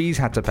 She's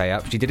had to pay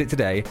up. She did it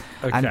today.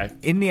 Okay. And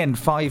in the end,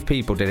 5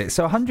 people did it.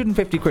 So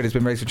 150 quid has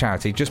been raised for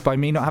charity just by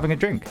me not having a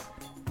drink.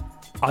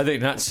 I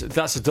think that's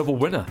a double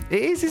winner.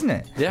 It is, isn't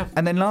it? Yeah.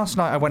 And then last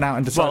night I went out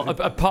and decided...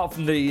 Well, apart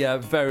from the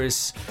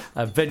various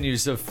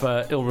venues of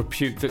ill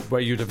repute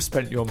where you'd have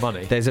spent your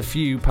money. There's a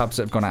few pubs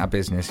that have gone out of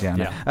business, yeah.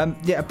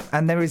 Yeah.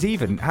 And there is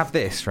even... Have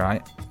this,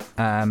 right?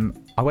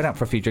 I went out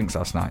for a few drinks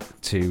last night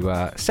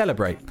to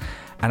celebrate.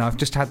 And I've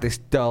just had this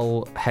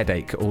dull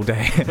headache all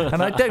day.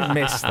 And I don't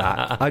miss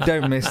that. I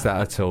don't miss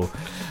that at all.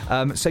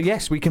 So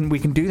yes, we can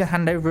do the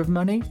handover of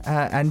money.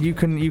 And you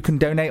can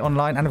donate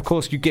online. And of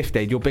course, you gift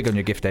aid. You're big on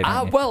your gift aid,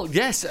 aren't you? Well,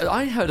 yes.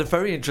 I heard a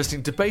very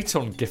interesting debate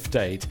on gift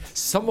aid.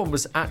 Someone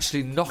was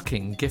actually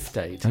knocking gift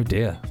aid. Oh,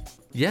 dear.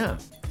 Yeah.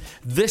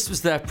 This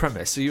was their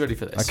premise. Are you ready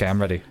for this? Okay, I'm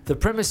ready. The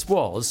premise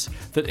was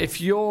that if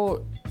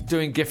you're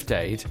doing gift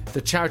aid,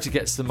 the charity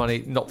gets the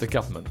money, not the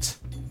government.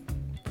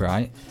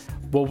 Right.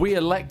 Well, we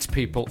elect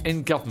people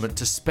in government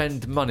to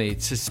spend money,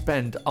 to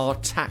spend our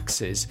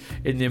taxes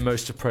in the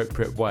most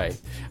appropriate way.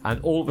 And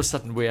all of a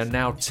sudden, we are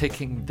now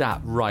taking that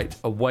right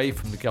away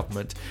from the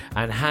government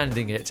and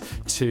handing it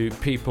to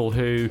people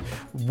who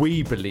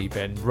we believe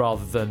in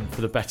rather than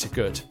for the better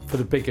good, for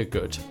the bigger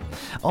good.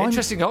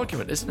 Interesting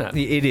argument, isn't it?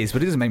 It is,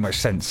 but it doesn't make much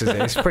sense, does it?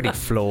 It's pretty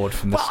flawed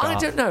from the Well, start. I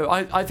don't know.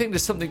 I think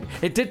there's something...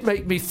 It did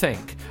make me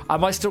think,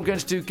 am I still going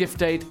to do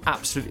gift aid?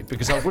 Absolutely,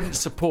 because I wouldn't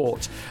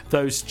support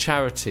those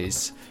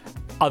charities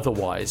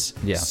otherwise.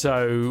 Yeah.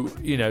 So,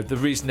 the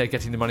reason they're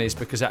getting the money is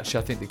because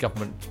actually I think the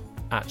government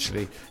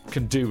actually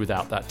can do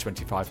without that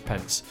 25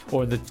 pence,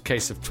 or in the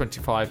case of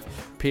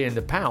 25p in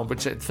the pound,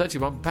 which at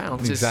 31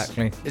 pounds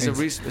Exactly.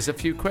 is a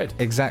few quid.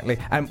 Exactly.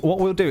 And what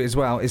we'll do as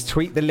well is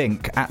tweet the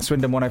link at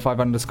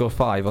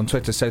Swindon105_5 on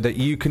Twitter so that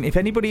you can, if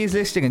anybody is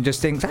listening and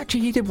just thinks,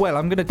 actually, you did well,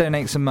 I'm going to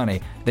donate some money,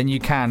 then you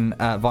can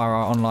via our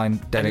online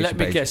donation And let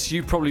me page. guess,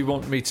 you probably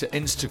want me to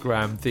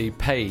Instagram the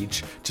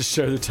page to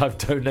show that I've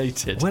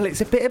donated. Well,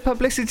 it's a bit of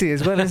publicity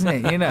as well, isn't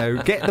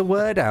it? Get the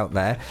word out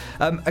there.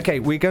 Okay,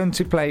 we're going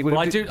to play... Well,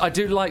 I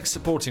do like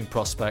supporting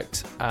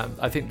Prospect.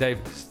 I think they're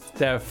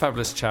a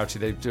fabulous charity.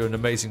 They do an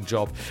amazing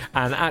job.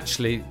 And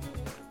actually,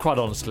 quite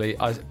honestly,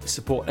 I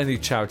support any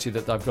charity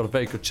that I've got a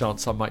very good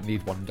chance I might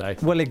need one day.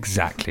 Well,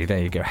 exactly. There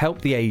you go. Help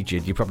the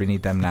aged. You probably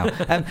need them now.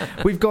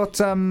 We've got.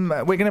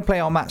 We're going to play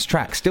our Matt's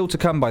track. Still to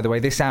come, by the way.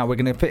 This hour, we're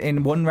going to put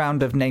in one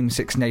round of Name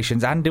Six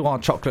Nations and do our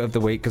chocolate of the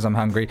week because I'm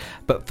hungry.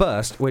 But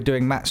first, we're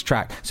doing Matt's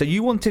track. So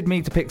you wanted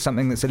me to pick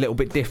something that's a little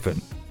bit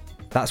different.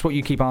 That's what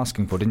you keep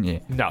asking for, didn't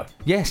you? No.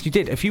 Yes, you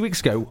did. A few weeks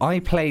ago, I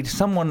played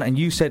someone and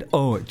you said,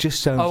 oh, it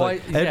just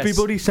sounds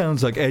everybody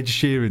sounds like Ed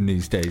Sheeran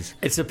these days.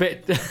 It's a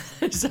bit...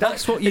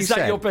 That's what you said. Is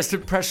that your best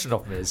impression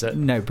of me, is it?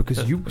 No,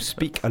 because you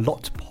speak a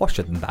lot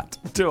posher than that.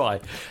 Do I?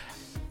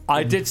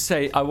 I did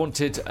say I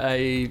wanted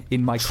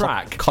in my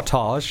track.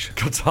 Cottage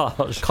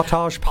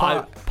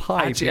pie.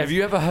 Actually, have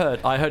you ever heard?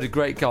 I heard a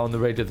great guy on the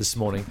radio this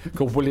morning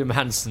called William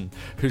Hanson,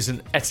 who's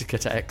an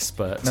etiquette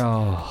expert.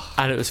 Oh.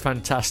 And it was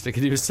fantastic.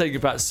 And he was saying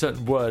about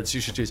certain words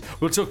you should use.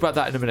 We'll talk about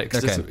that in a minute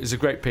because it's a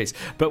great piece.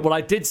 But what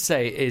I did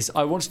say is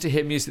I wanted to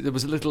hear music that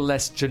was a little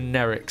less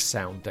generic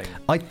sounding.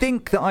 I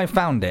think that I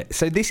found it.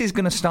 So this is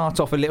going to start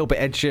off a little bit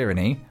Ed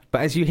Sheeran-y,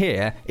 but as you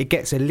hear, it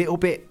gets a little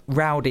bit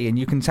rowdy and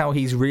you can tell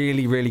he's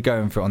really, really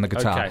going for it on the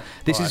guitar. Okay.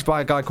 This is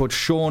by a guy called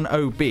Sean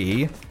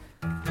O.B.,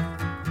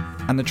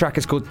 and the track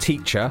is called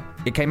Teacher.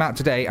 It came out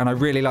today and I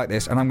really like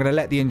this, and I'm going to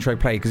let the intro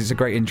play because it's a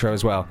great intro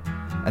as well.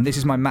 And this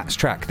is my Matt's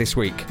track this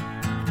week.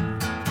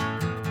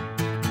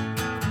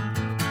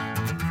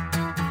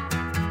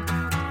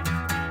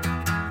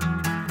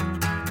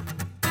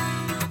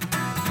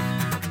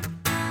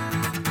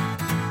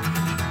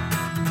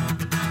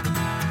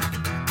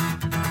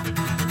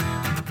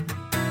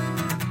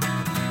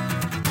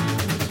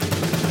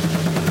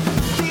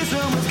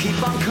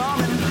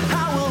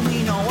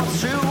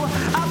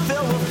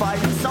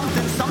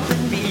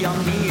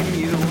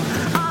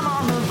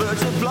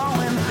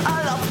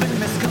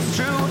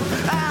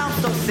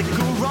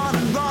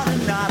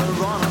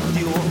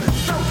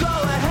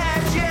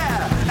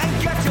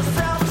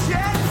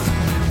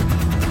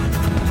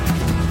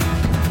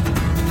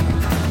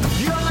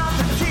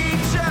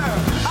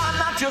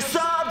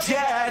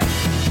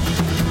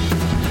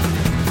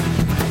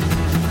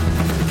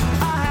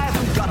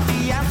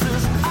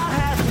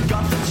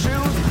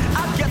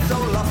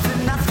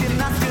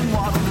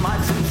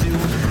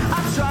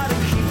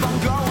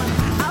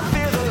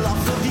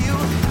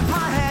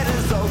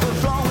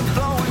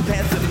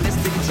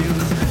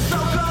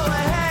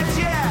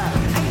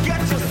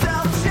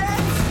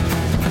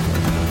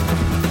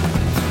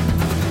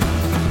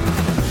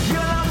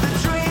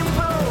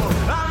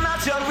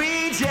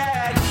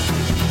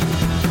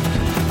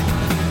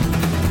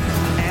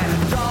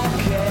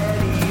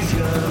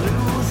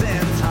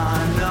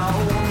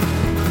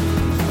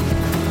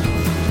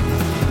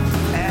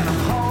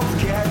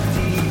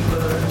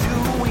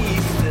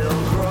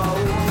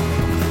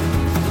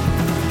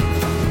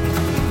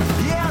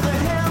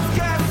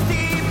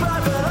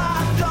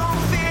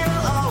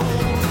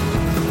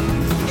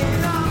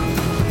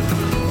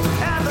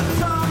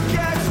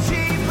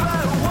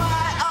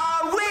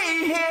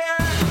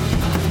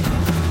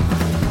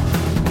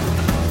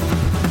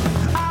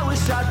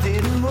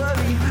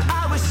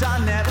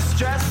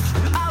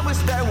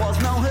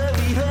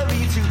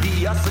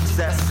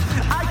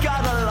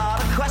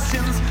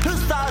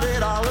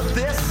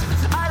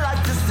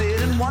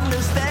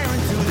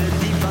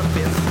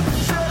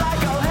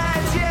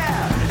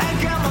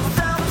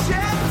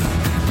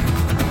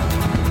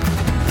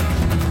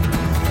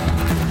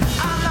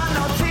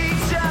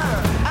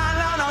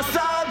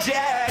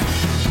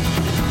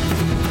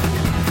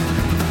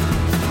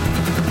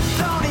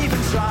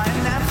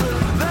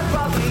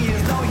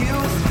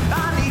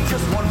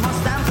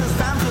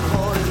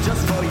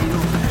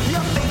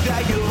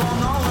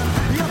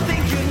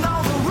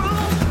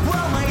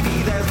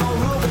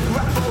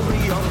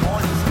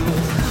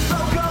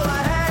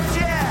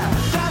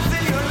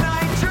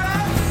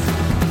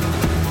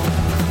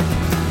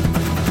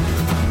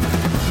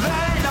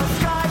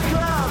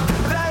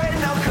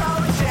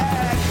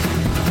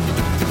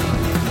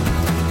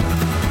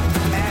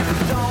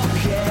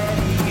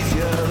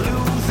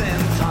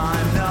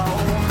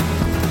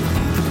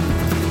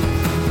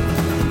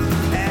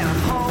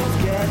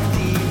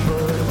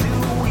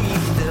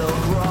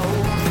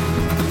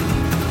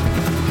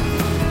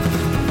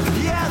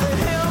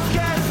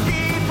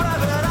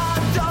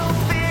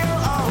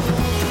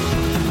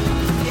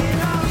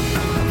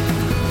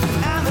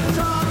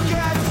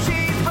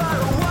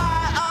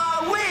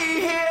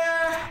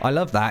 I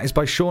love that. It's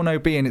by Sean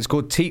O.B. and it's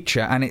called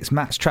Teacher, and it's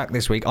Matt's track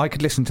this week. I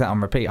could listen to that on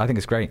repeat. I think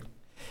it's great.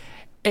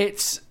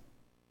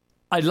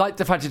 I like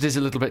the fact it is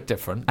a little bit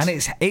different. And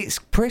it's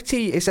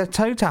pretty... It's a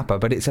toe tapper,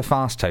 but it's a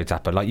fast toe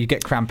tapper. Like, you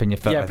get cramp in your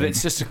foot. Yeah, but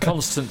it's just a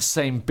constant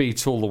same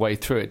beat all the way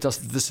through. It does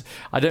this.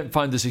 I don't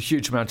find there's a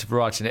huge amount of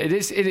variety in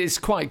it. It is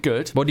quite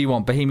good. What do you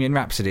want? Bohemian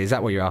Rhapsody? Is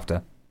that what you're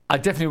after? I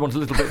definitely want a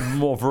little bit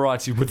more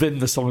variety within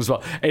the song as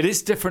well. It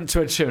is different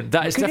to Ed Sheeran.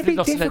 That is definitely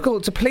not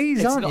difficult to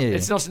please, aren't you?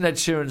 It's not an Ed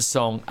Sheeran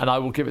song, and I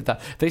will give it that.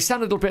 They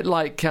sound a little bit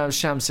like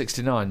Sham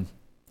 69.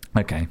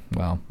 Okay,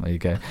 well, there you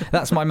go.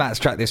 That's my Matt's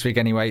track this week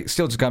anyway.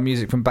 Still to come,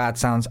 music from Bad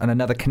Sounds and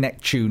another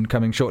Connect tune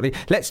coming shortly.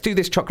 Let's do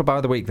this chocolate bar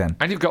of the week then.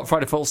 And you've got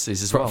Friday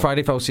Falsies as well.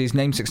 Friday Falsies,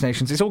 Name Six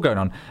Nations, it's all going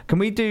on. Can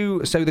we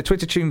do... So the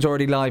Twitter tune's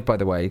already live, by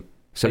the way.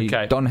 So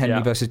Okay, Don Henley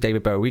yeah. versus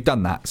David Bowie. We've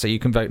done that, so you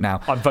can vote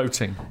now. I'm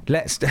voting.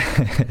 Let's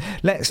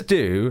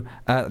do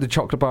the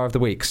chocolate bar of the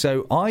week.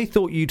 So I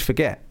thought you'd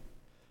forget.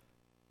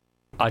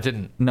 I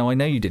didn't. No, I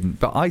know you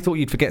didn't, but I thought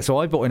you'd forget, so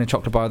I brought in a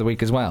chocolate bar of the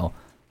week as well.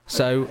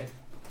 So...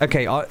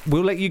 Okay,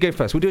 we'll let you go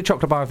first. We'll do a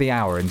chocolate bar of the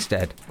hour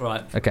instead.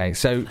 Right. Okay,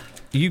 so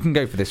you can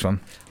go for this one.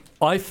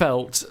 I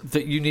felt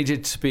that you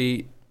needed to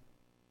be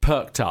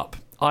perked up.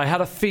 I had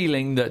a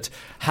feeling that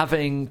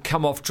having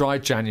come off dry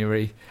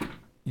January,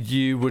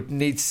 you would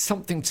need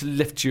something to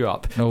lift you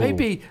up. Oh.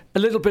 Maybe a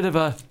little bit of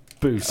a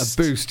boost. A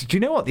boost. Do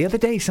you know what? The other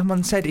day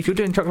someone said if you're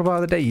doing chocolate bar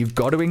of the day, you've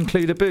got to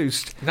include a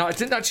boost. Now, I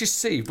didn't actually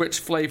see which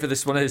flavour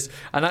this one is,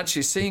 and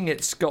actually seeing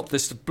it's got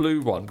this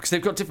blue one, because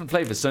they've got different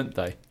flavours, don't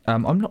they? I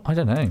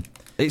don't know.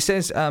 It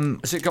says...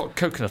 Has it got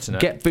coconut in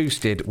it? Get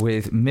boosted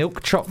with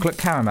milk chocolate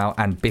caramel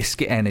and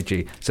biscuit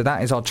energy. So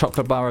that is our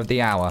chocolate bar of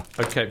the hour.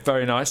 Okay,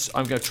 very nice.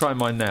 I'm going to try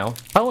mine now.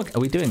 Oh, okay. Are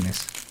we doing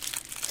this?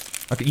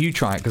 Okay, you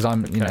try it, because I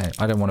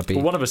don't want to be...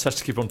 Well, one of us has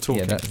to keep on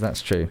talking. Yeah,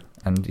 that's true.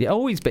 And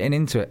he's bitten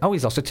into it. Oh,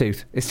 he's lost a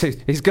tooth. His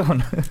tooth, he's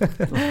gone.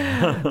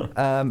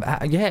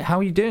 How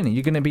are you doing? Are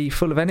you going to be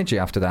full of energy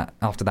after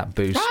that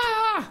boost?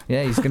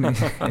 Yeah, he's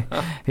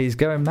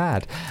going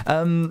mad.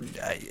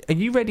 Are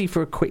you ready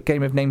for a quick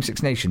game of Name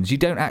Six Nations? You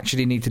don't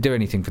actually need to do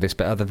anything for this,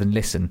 but other than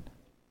listen.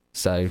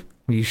 So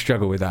you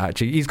struggle with that.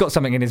 Actually, he's got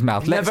something in his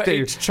mouth. Never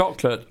eat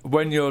chocolate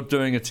when you're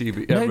doing a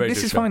TV. No, radio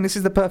this is show. fine. This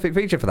is the perfect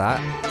feature for that.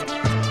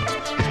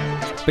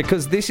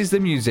 Because this is the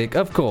music,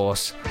 of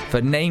course,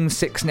 for Name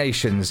Six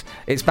Nations.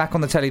 It's back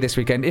on the telly this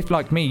weekend. If,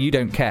 like me, you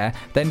don't care,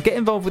 then get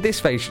involved with this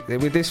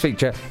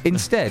feature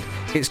instead.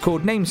 It's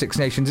called Name Six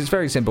Nations. It's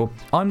very simple.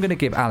 I'm going to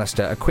give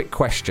Alistair a quick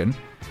question.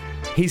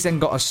 He's then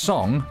got a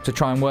song to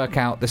try and work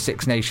out the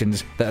Six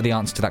Nations that are the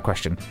answer to that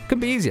question.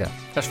 Could be easier.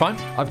 That's fine.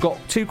 I've got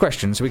 2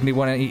 questions, so we can do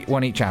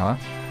one each hour.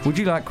 Would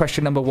you like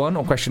question number 1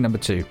 or question number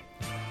 2?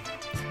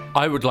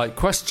 I would like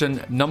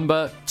question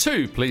number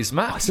 2, please,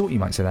 Matt. I thought you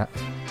might say that.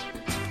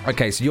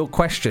 Okay, so your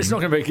question... It's not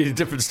going to make any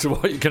difference to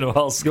what you're going to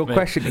ask Your me.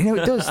 question...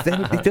 it does.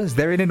 It does.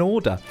 They're in an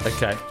order.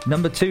 Okay.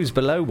 Number 2's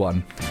below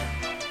 1.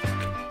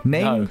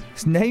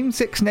 Name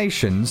 6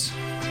 nations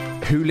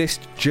who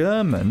list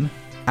German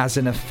as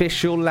an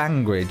official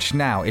language.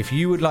 Now, if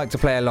you would like to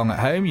play along at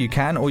home, you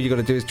can. All you got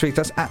to do is tweet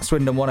us at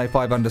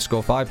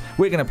Swindon105_5.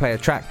 We're going to play a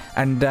track,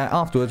 and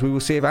afterwards we will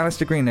see if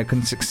Alistair Greener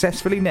can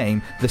successfully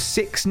name the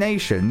 6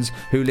 nations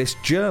who list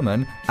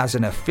German as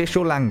an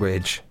official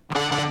language.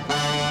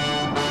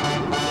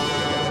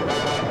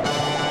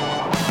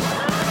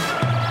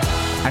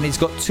 And he's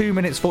got 2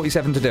 minutes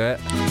 47 to do it.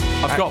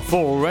 I've got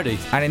 4 already.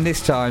 And in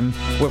this time,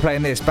 we're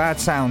playing this Bad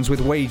Sounds with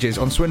Wages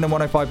on Swindon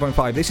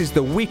 105.5. This is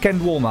the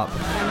weekend warm-up.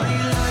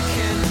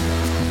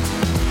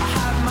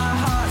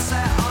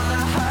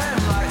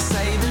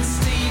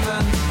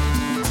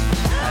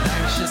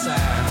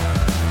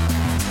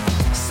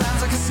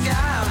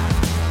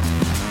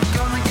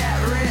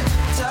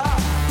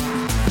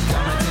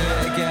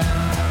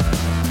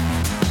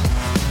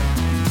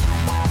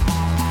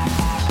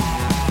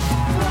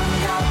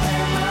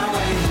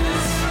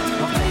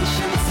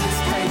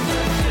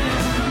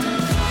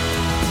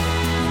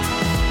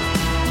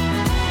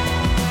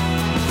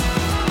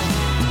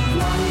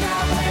 One guy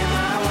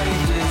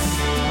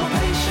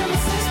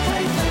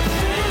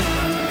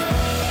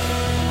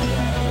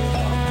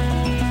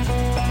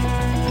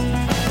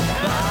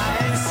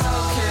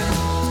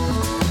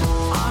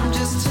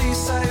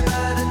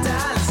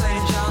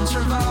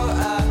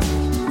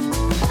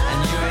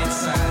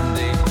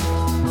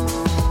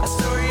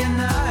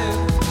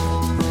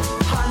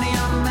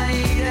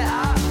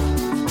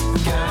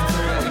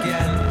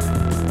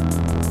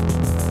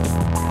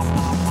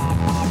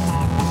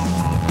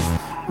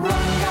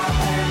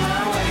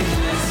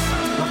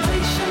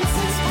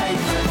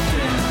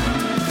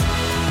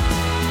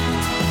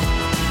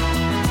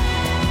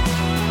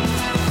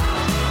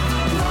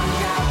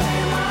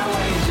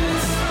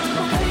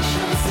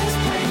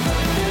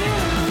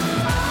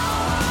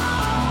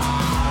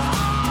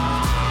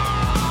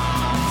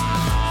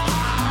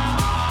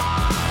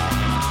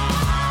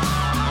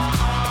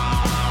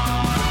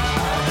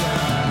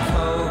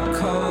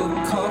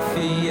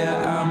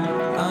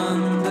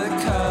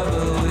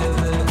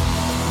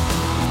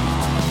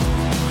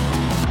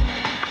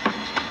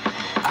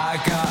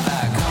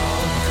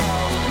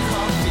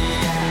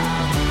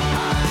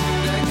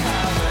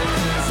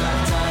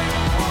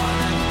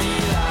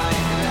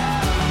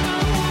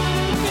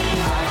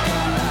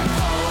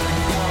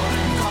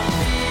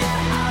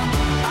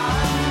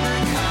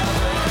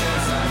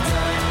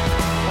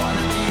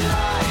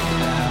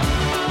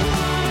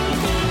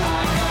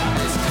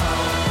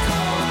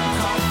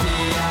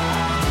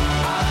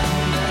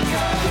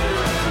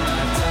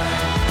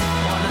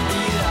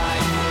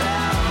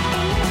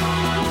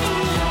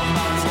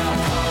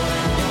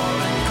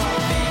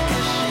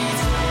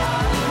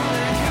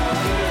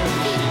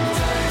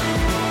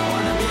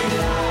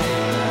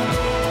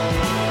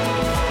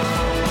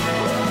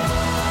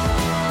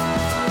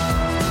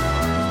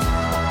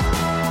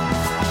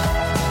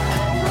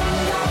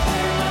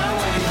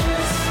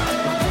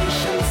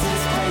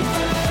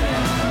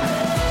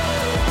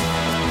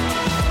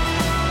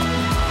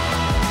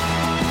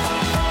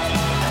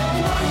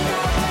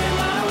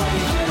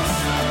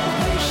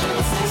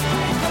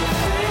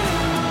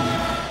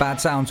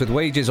Sounds with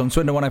Wages on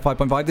Swindon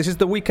 105.5. This is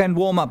the weekend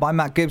warm-up. I'm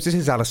Matt Gibbs. This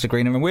is Alistair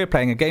Greenham, and we're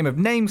playing a game of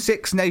Name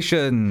 6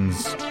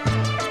 Nations.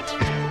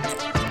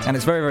 And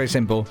it's very, very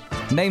simple.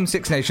 Name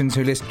 6 nations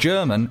who list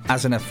German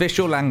as an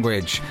official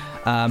language.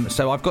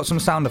 So I've got some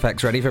sound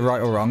effects ready for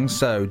right or wrong.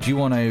 So do you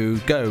want to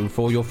go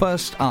for your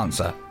first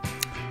answer?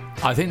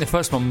 I think the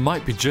first one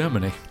might be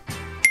Germany.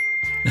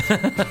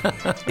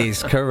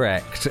 Is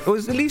correct. Well,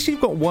 at least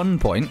you've got 1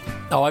 point.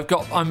 Oh,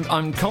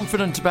 I'm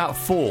confident about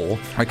 4,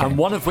 Okay. and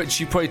one of which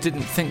you probably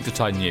didn't think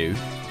that I knew.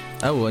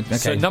 Oh, okay.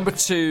 So number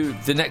 2,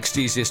 the next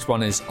easiest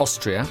one is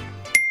Austria.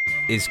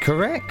 Is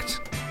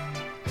correct.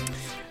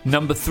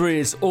 Number 3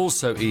 is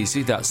also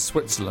easy, that's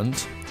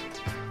Switzerland.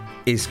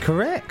 Is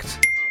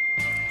correct.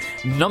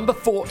 Number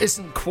 4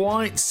 isn't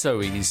quite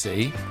so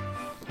easy,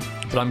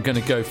 but I'm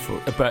going to go for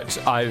it. But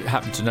I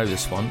happen to know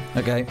this one.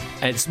 Okay.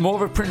 It's more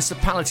of a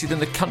principality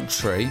than a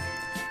country,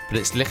 but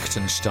it's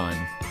Liechtenstein.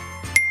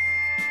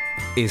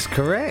 Is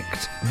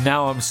correct.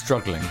 Now I'm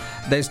struggling.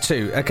 There's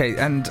 2. Okay,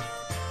 and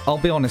I'll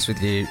be honest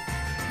with you,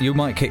 you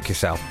might kick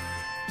yourself.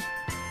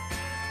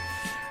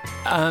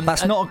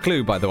 That's not a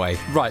clue, by the way.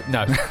 Right,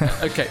 no.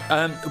 Okay.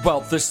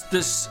 Well, there's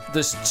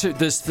two.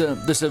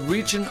 There's a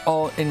region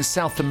in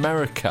South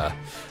America,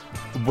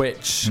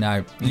 which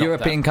No,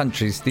 European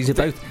countries. These are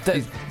both.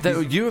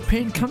 They're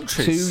European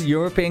countries. 2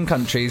 European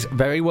countries,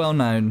 very well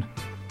known.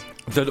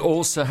 That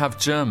also have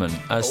German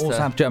as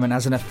have German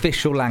as an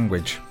official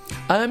language.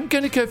 I'm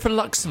going to go for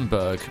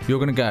Luxembourg. You're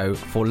going to go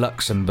for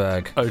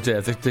Luxembourg. Oh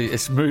dear,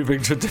 it's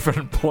moving to a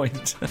different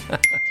point.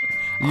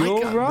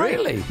 You're right.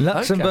 Really?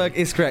 Luxembourg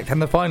Okay. is correct.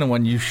 And the final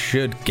one you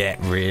should get,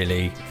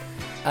 really.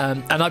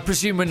 And I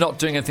presume we're not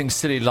doing anything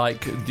silly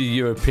like the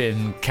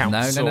European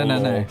Council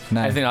No. or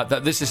anything like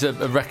that. This is a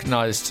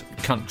recognised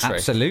country.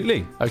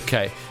 Absolutely.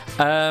 Okay.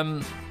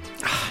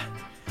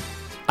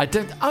 I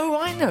don't... Oh,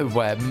 I know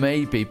where,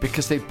 maybe,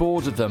 because they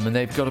border them and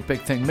they've got a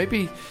big thing.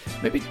 Maybe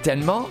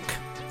Denmark?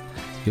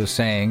 You're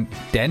saying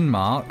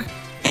Denmark.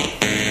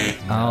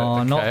 Oh,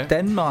 okay. not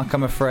Denmark,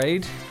 I'm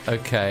afraid.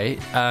 Okay.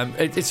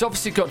 It's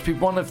obviously got to be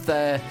one of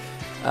their...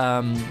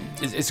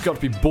 it's got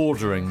to be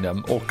bordering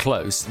them or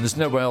close. And there's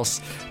nowhere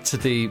else to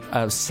the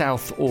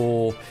south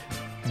or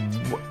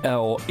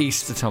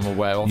east that I'm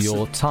aware of.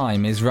 Your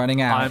time is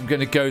running out. I'm going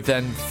to go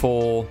then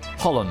for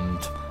Holland.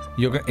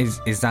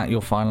 Is that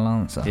your final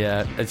answer?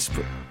 Yeah,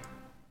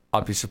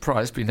 I'd be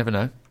surprised, but you never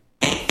know.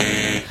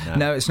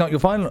 No, it's not your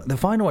final. The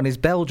final one is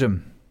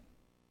Belgium.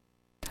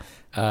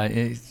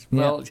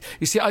 Well,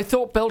 you see, I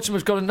thought Belgium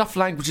has got enough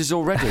languages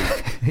already.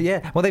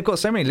 Yeah, well, they've got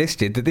so many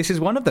listed that this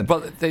is one of them.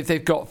 But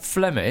they've got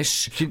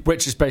Flemish,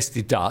 which is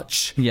basically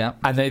Dutch. Yeah.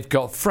 And they've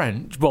got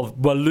French. Well,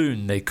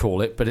 Walloon they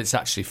call it, but it's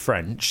actually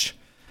French.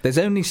 There's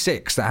only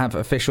 6 that have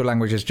official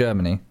language as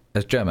German,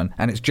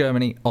 and it's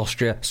Germany,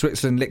 Austria,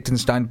 Switzerland,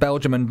 Liechtenstein,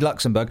 Belgium and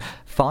Luxembourg.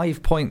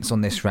 5 points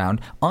on this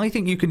round. I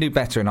think you can do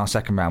better in our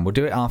second round. We'll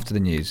do it after the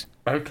news.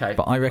 Okay.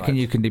 But I reckon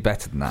you can do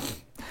better than that.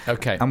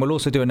 Okay. And we'll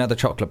also do another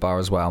chocolate bar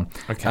as well.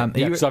 Okay.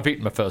 Because I've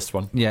eaten my first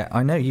one. Yeah,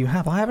 I know you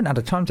have. I haven't had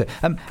a time to.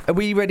 Are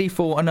we ready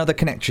for another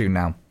Connect tune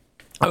now?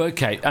 Oh,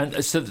 okay.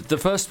 And so the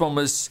first one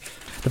was...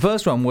 The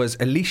first one was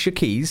Alicia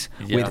Keys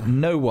with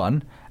No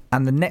One.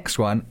 And the next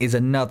one is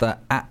another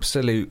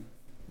absolute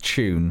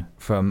tune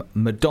from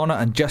Madonna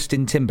and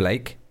Justin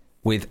Timberlake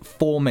with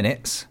 4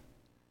 minutes.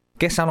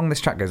 Guess how long this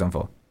track goes on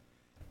for?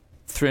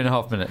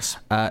 3.5 minutes.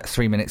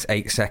 3 minutes,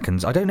 8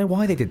 seconds. I don't know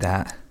why they did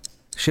that.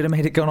 Should have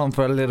made it go on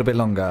for a little bit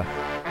longer.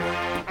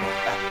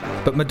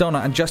 But Madonna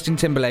and Justin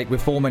Timberlake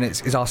with 4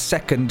 minutes is our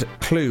second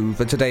clue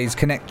for today's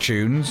Connect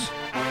tunes.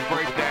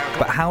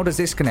 But how does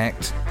this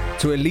connect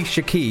to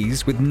Alicia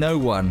Keys with No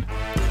One?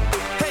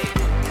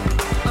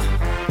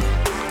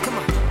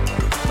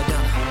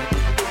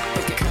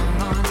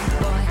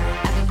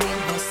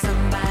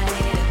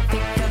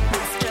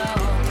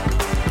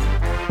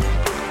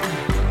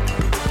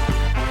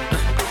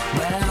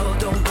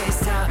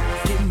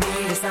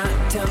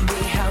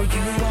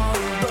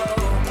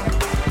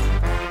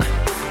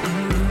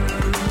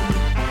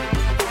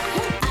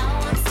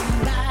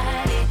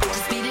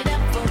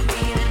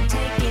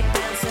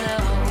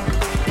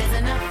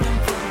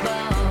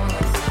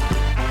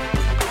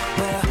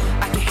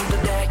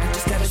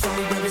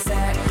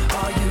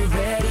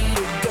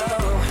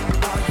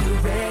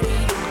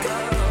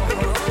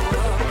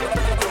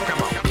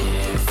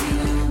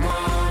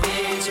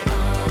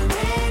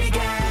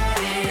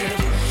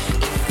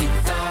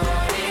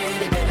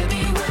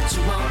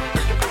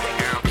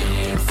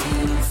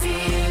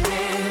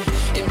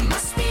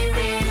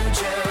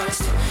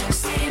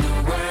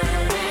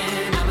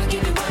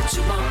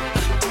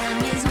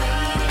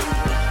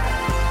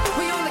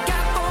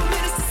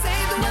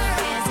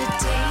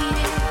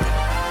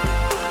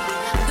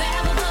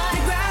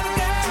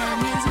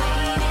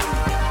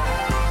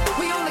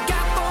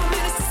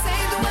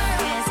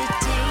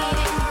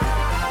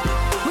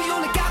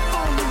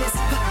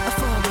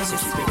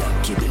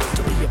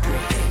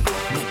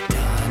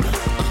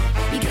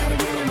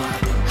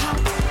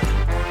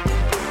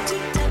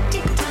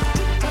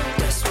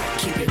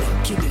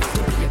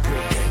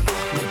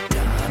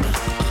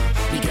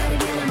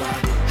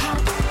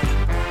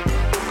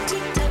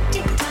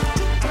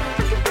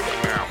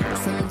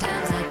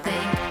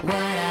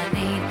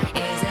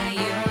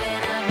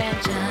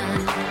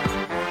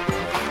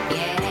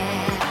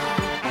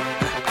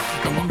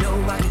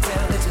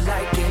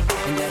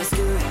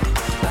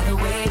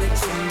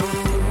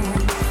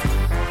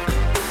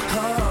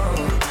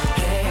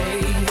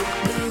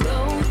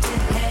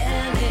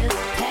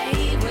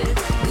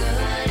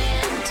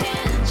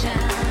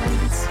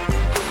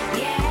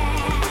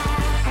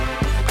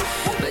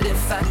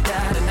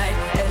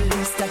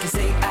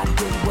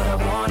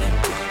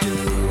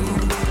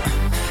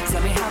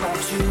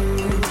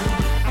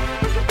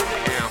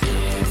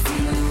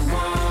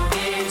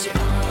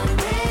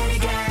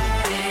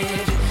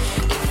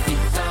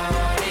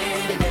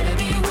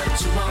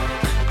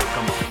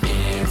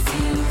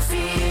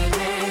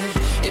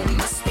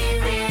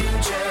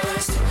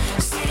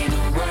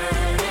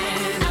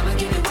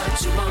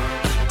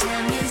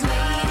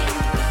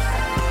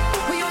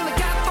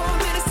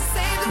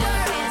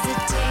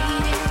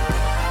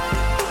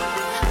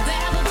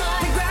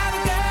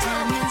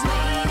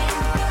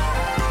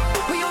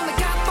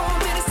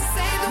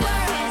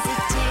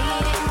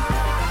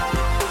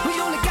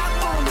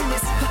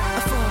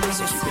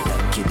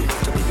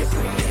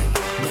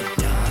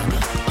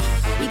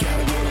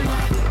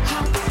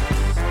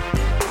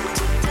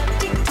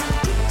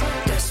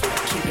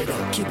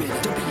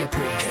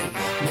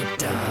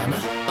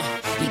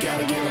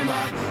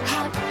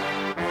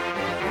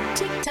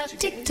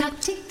 tick tock,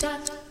 tick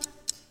tock.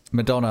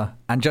 Madonna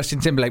and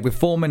Justin Timberlake with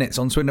 4 minutes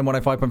on Swindon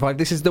 105.5.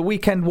 This is the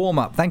weekend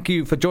warm-up. Thank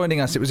you for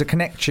joining us. It was a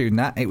Connect tune,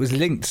 that. It was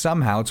linked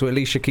somehow to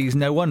Alicia Keys'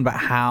 No One, but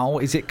how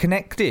is it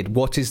connected?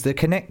 What is the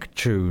Connect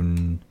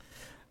tune?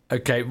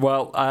 Okay,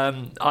 well,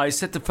 I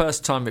said the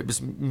first time it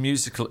was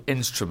musical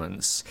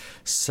instruments,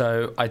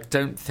 so I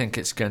don't think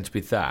it's going to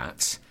be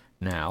that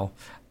now,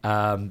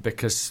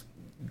 because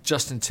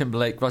Justin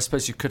Timberlake, well, I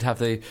suppose you could have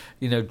the,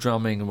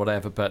 drumming and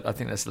whatever, but I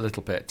think that's a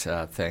little bit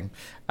thing.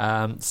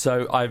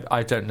 So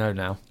I don't know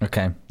now.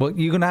 Okay. Well,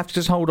 you're going to have to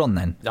just hold on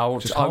then. I will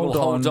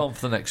hold on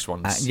for the next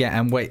ones. Yeah,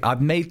 and wait,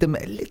 I've made them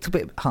a little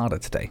bit harder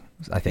today,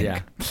 I think.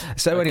 Yeah.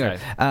 So Okay.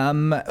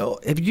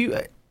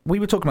 anyway, we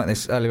were talking about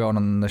this earlier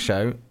on the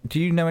show. Do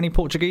you know any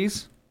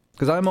Portuguese?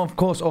 Because I'm, of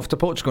course, off to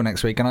Portugal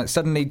next week, and it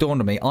suddenly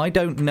dawned on me, I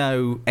don't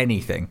know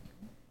anything.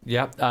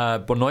 Yeah.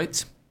 Boa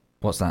noite.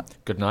 What's that?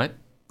 Good night.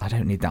 I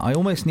don't need that. I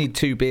almost need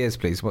 2 beers,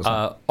 please. What's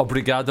that?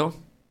 Obrigado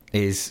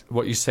Is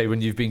what you say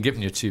when you've been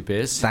given your 2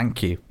 beers.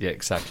 thank you. Yeah,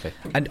 exactly.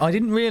 And I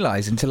didn't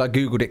realise until I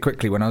Googled it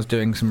quickly when I was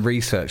doing some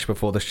research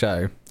before the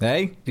show.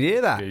 Hey, did you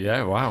hear that?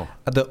 Yeah, wow.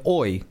 The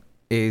oi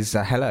is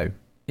hello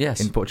Yes.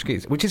 in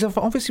Portuguese, which is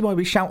obviously why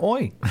we shout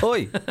oi.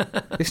 Oi.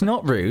 It's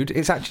not rude.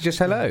 It's actually just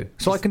hello.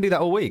 So I can do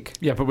that all week.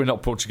 Yeah, but we're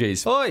not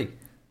Portuguese. Oi.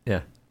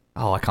 Yeah.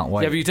 Oh, I can't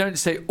wait. Yeah, but you don't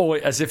say oi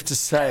as if to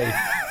say,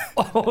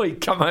 oi,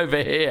 come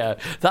over here.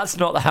 That's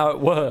not how it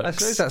works. I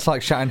suppose that's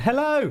like shouting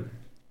hello.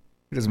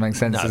 It doesn't make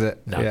sense, does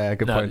it? Yeah,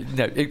 good point.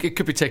 No, it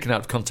could be taken out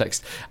of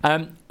context.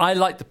 I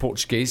like the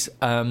Portuguese.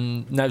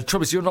 Now, the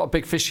trouble is, you're not a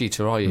big fish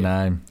eater, are you?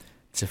 No.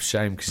 It's a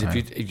shame, because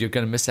if you're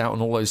going to miss out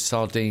on all those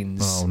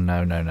sardines. Oh,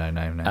 no.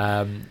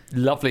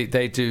 Lovely.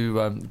 They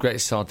do great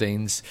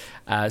sardines.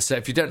 So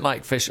if you don't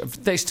like fish,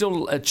 they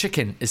still,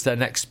 chicken is their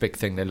next big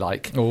thing they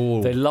like.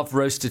 Ooh. They love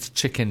roasted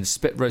chicken,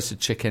 spit roasted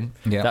chicken.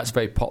 Yeah. That's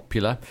very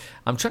popular.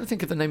 I'm trying to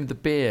think of the name of the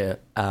beer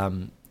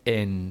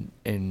in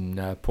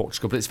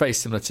Portugal, but it's very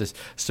similar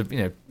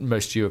to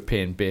most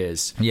European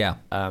beers. Yeah.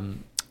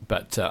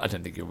 But I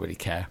don't think you'll really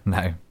care.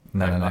 No.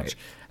 Much.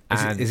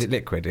 Is it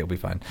liquid? It'll be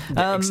fine.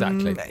 Yeah,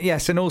 exactly.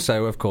 Yes, and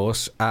also, of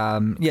course,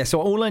 so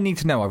all I need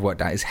to know I've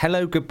worked out is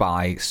hello,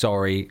 goodbye,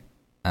 sorry,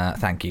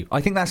 thank you.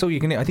 I think that's all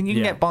you can do. I think you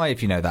can get by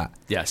if you know that.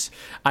 Yes.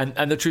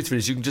 And the truth of it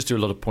is you can just do a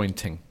lot of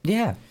pointing.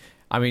 Yeah.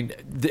 I mean,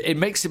 it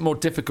makes it more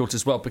difficult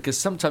as well, because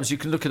sometimes you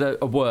can look at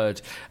a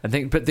word and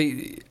think,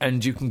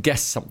 and you can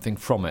guess something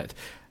from it.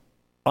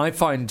 I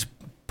find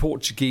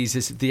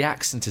Portuguese the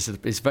accent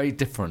is very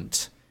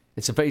different.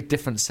 It's a very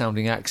different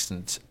sounding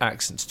accent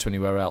to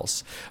anywhere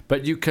else.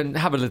 But you can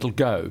have a little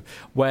go.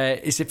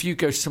 Whereas if you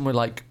go somewhere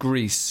like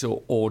Greece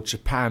or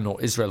Japan or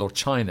Israel or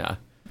China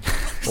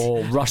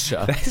or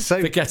Russia,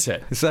 forget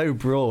it. So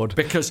broad.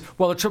 Because,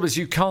 the trouble is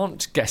you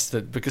can't guess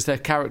that, because they're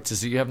characters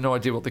that you have no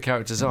idea what the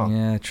characters are.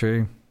 Yeah,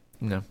 true.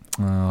 No.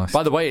 Oh,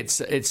 by the way,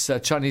 it's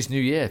Chinese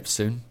New Year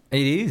soon.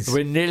 It is.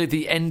 We're nearly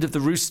the end of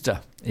the rooster.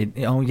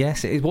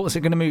 Yes, it is. What's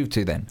it going to move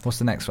to then? What's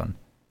the next one?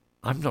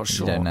 I'm not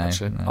sure. You don't know.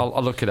 Actually. No.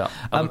 I'll look it up.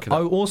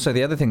 Also,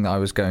 the other thing that I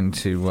was going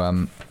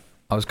to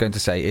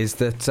say is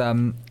that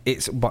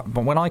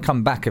but when I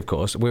come back, of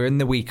course, we're in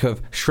the week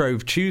of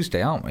Shrove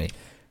Tuesday, aren't we?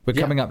 We're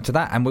coming up to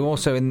that, and we're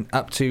also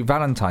up to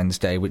Valentine's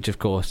Day, which, of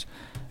course,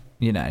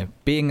 me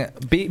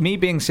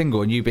being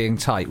single and you being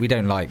tight, we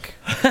don't like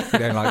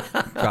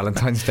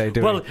Valentine's Day,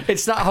 do we? Well,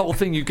 it's that whole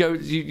thing.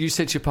 You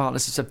say to your partner,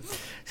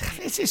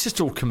 it's just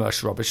all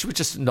commercial rubbish. Should we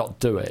just not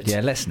do it?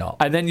 Yeah, let's not.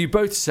 And then you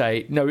both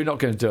say, no, we're not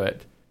going to do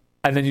it.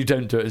 And then you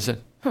don't do it. And say,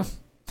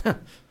 I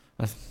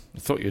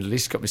thought you at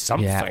least got me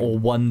something. Yeah, or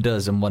one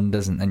does and one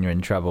doesn't, and you're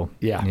in trouble.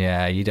 Yeah.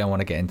 Yeah, you don't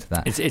want to get into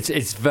that.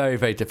 It's very,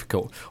 very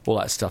difficult, all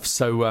that stuff.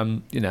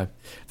 So,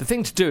 the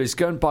thing to do is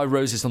go and buy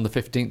roses on the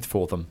 15th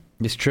for them.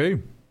 It's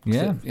true.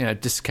 Yeah.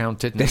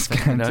 Discounted.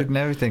 And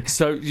everything.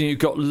 So you've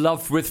got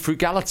love with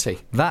frugality.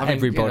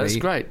 Everybody that's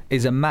great.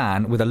 Is a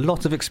man with a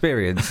lot of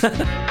experience.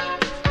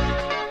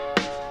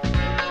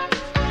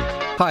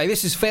 Hi,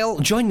 this is Phil.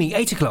 Join me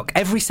 8 o'clock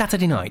every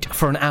Saturday night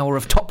for an hour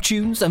of top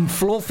tunes and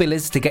floor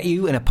fillers to get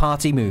you in a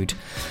party mood.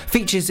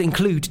 Features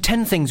include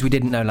 10 things we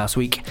didn't know last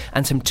week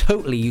and some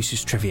totally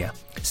useless trivia.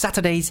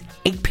 Saturdays,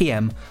 8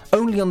 p.m,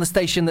 only on the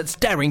station that's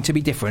daring to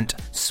be different,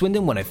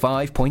 Swindon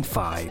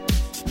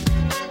 105.5.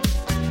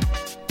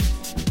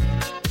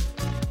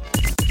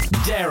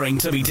 Daring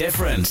to be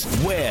different.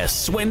 We're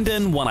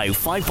Swindon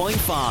 105.5.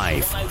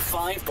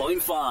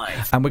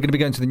 105.5. And we're going to be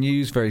going to the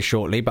news very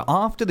shortly. But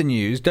after the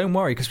news, don't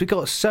worry, because we've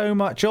got so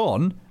much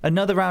on.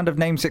 Another round of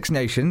Name Six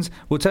Nations.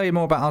 We'll tell you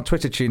more about our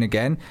Twitter tune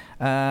again.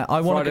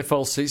 Friday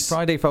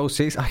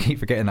Falsies. I keep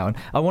forgetting that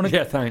one.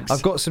 Yeah, thanks.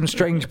 I've got some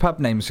strange pub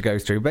names to go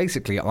through.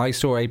 Basically, I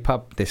saw a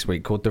pub this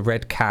week called the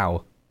Red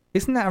Cow.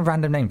 Isn't that a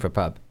random name for a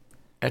pub?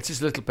 It is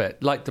a little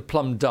bit like the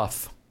Plum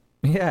Duff.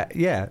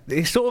 Yeah.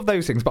 It's sort of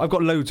those things, but I've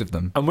got loads of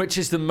them. And which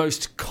is the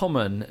most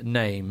common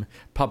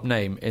pub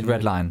name? In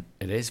Red Lion.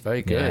 It is,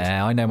 very good.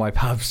 Yeah, I know my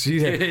pubs. You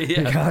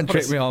can't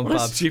trick me on what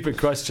pubs. A stupid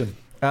question.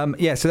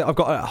 So I've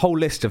got a whole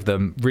list of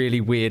them,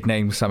 really weird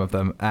names, some of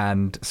them,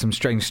 and some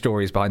strange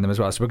stories behind them as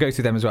well. So we'll go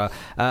through them as well.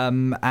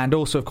 And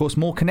also, of course,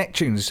 more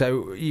connections.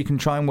 So you can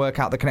try and work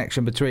out the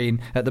connection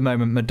between, at the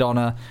moment,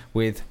 Madonna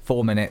with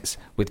 4 Minutes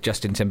with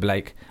Justin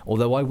Timberlake.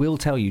 Although I will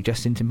tell you,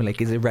 Justin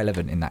Timberlake is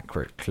irrelevant in that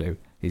clue.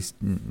 He's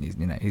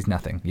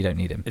nothing. You don't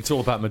need him. It's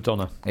all about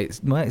Madonna.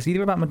 It's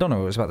either about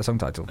Madonna or it's about the song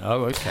title.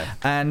 Oh, okay.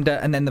 And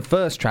then the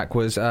first track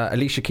was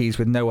Alicia Keys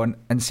with No One.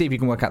 And see if you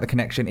can work out the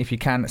connection. If you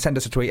can, send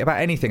us a tweet about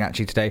anything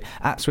actually today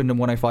at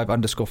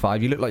Swindon105_5.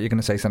 You look like you're going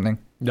to say something.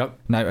 Nope.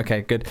 No.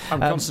 Okay. Good.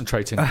 I'm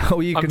concentrating.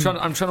 I'm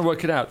trying to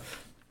work it out.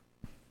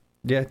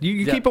 Yeah,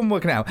 you keep on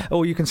working out.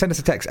 Or you can send us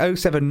a text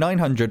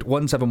 07900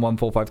 171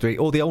 453,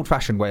 or the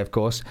old-fashioned way, of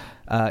course.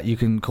 You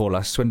can call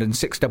us, Swindon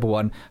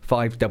 611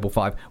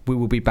 555. We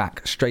will be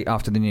back straight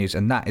after the news,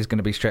 and that is going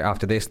to be straight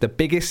after this. The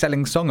biggest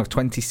selling song of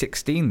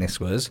 2016, this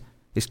was.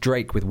 It's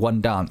Drake with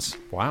One Dance.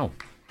 Wow.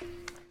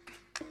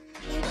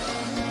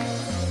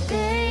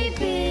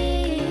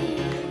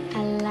 Baby,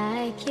 I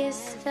like your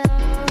stuff.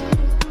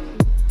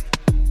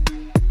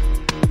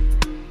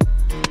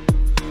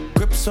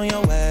 Grips on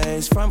your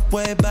waist, front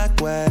way,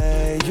 back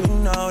way. You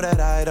know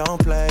that I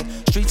don't play.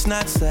 Streets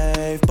not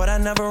safe, but I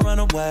never run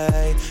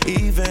away,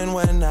 even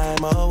when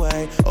I'm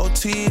away.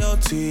 OT,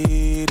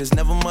 OT, there's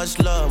never much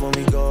love when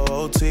we go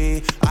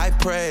OT. I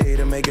pray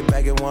to make it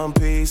back in one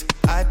piece.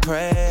 I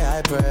pray.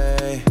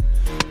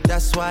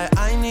 That's why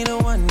I need a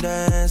one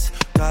dance.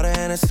 Got a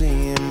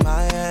Hennessy in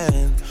my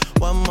hand.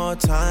 One more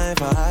time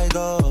before I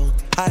go.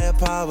 Higher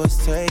powers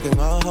taking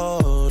a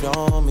hold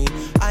on me.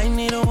 I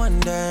need a one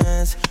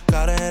dance.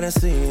 Got a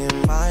Hennessy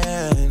in my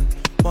hand.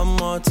 One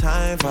more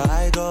time before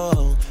I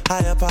go.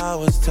 Higher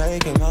powers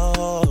taking a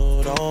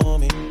hold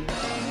on me.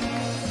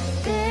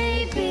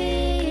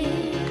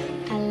 Baby,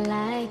 I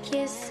like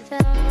your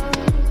stuff.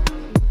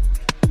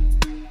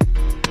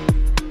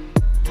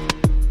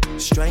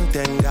 Strength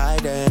and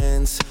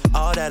guidance,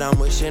 all that I'm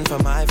wishing for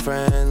my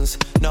friends.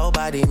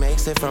 Nobody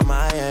makes it from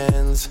my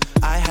ends.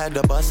 I had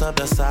to bust up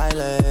the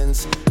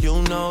silence.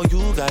 You know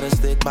you gotta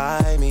stick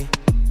by me.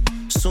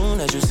 Soon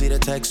as you see the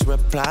text,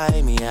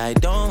 reply me. I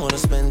don't wanna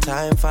spend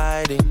time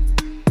fighting.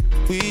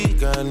 We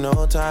got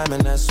no time,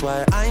 and that's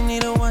why I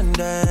need a one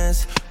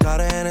dance. Got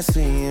a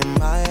Hennessy in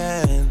my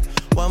hand.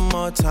 One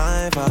more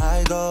time before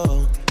I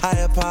go.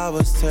 Higher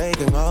powers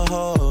taking a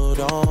hold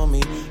on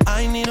me.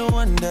 I need a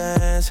one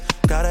dance.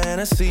 Got a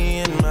Hennessy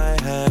in my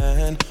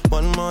hand.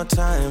 One more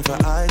time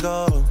before I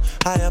go.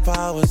 Higher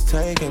powers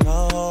taking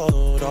a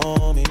hold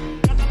on me.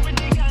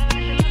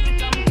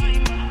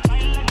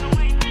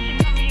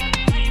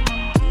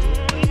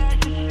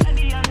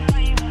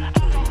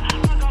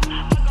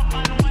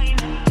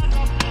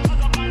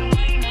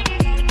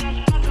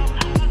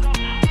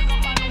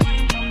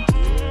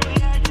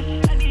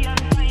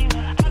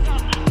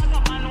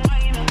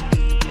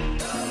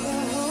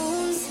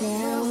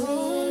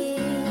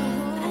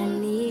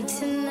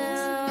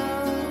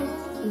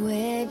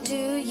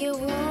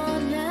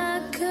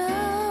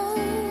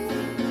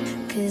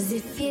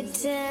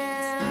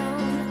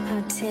 Down,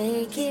 I'll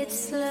take it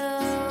slow,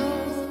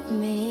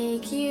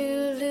 make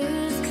you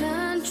lose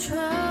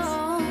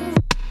control.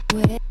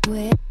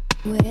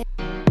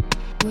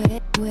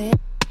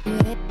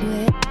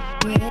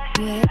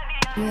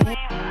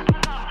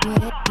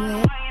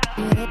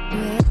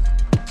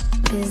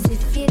 Cause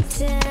if you're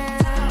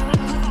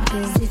down,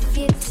 cause if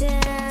you're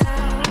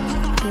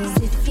down, cause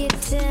if you're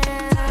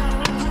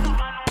down.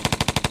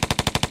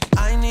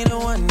 I need a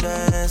one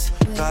dance,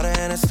 got a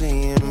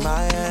Hennessy in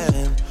my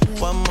hand.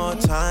 One more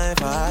time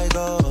before I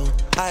go.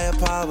 Higher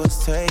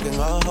powers taking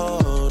a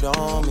hold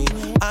on me.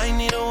 I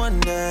need a one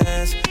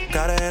dance.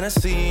 Got a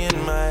Hennessy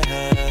in my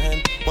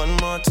hand. One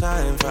more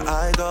time before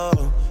I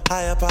go.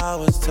 Higher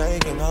powers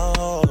taking a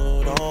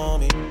hold on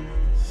me.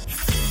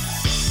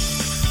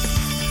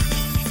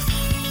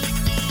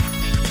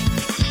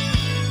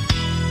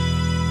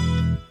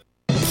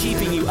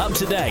 Keeping you up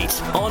to date,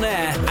 on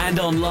air and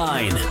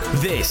online.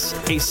 This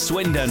is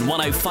Swindon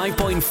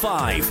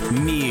 105.5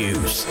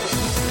 News.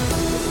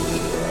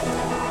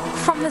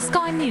 From the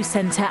Sky News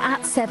Centre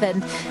at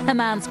 7, a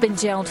man's been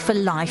jailed for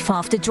life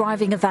after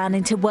driving a van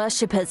into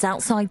worshippers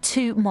outside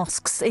 2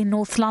 mosques in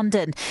North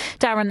London.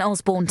 Darren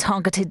Osborne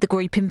targeted the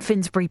group in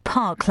Finsbury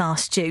Park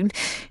last June.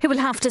 He will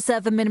have to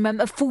serve a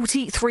minimum of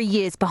 43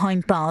 years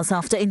behind bars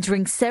after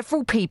injuring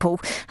several people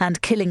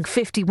and killing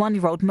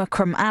 51-year-old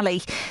Mukram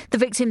Ali. The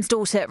victim's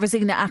daughter,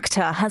 Rosina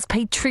Akhtar, has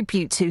paid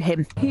tribute to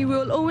him. He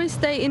will always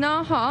stay in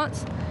our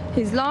hearts.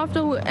 His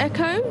laughter will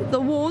echo the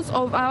walls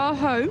of our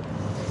home.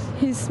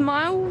 His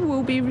smile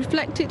will be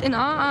reflected in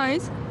our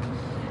eyes,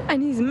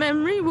 and his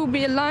memory will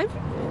be alive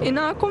in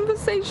our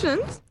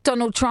conversations.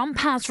 Donald Trump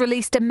has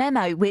released a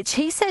memo which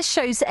he says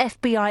shows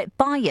FBI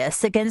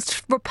bias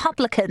against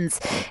Republicans.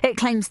 It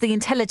claims the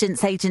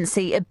intelligence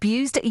agency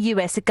abused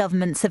US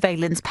government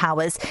surveillance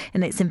powers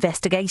in its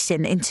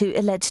investigation into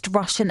alleged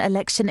Russian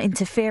election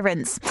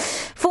interference.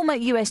 Former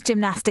US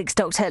gymnastics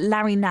doctor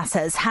Larry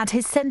Nassar's had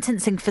his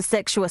sentencing for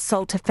sexual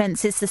assault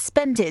offences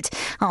suspended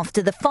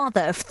after the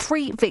father of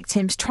 3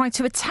 victims tried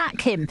to attack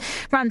him.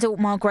 Randall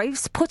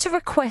Margraves put a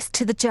request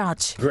to the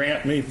judge.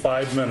 Grant me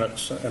 5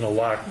 minutes in a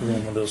locked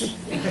room with this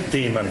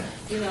demon.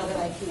 You know that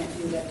I can't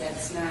do that.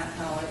 That's not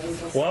how it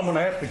is. Well, I'm going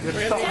to have to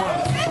get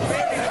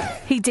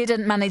someone. He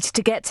didn't manage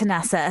to get to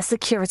Nassar.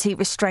 Security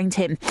restrained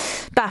him.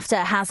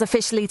 BAFTA has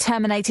officially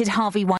terminated Harvey Weinstein.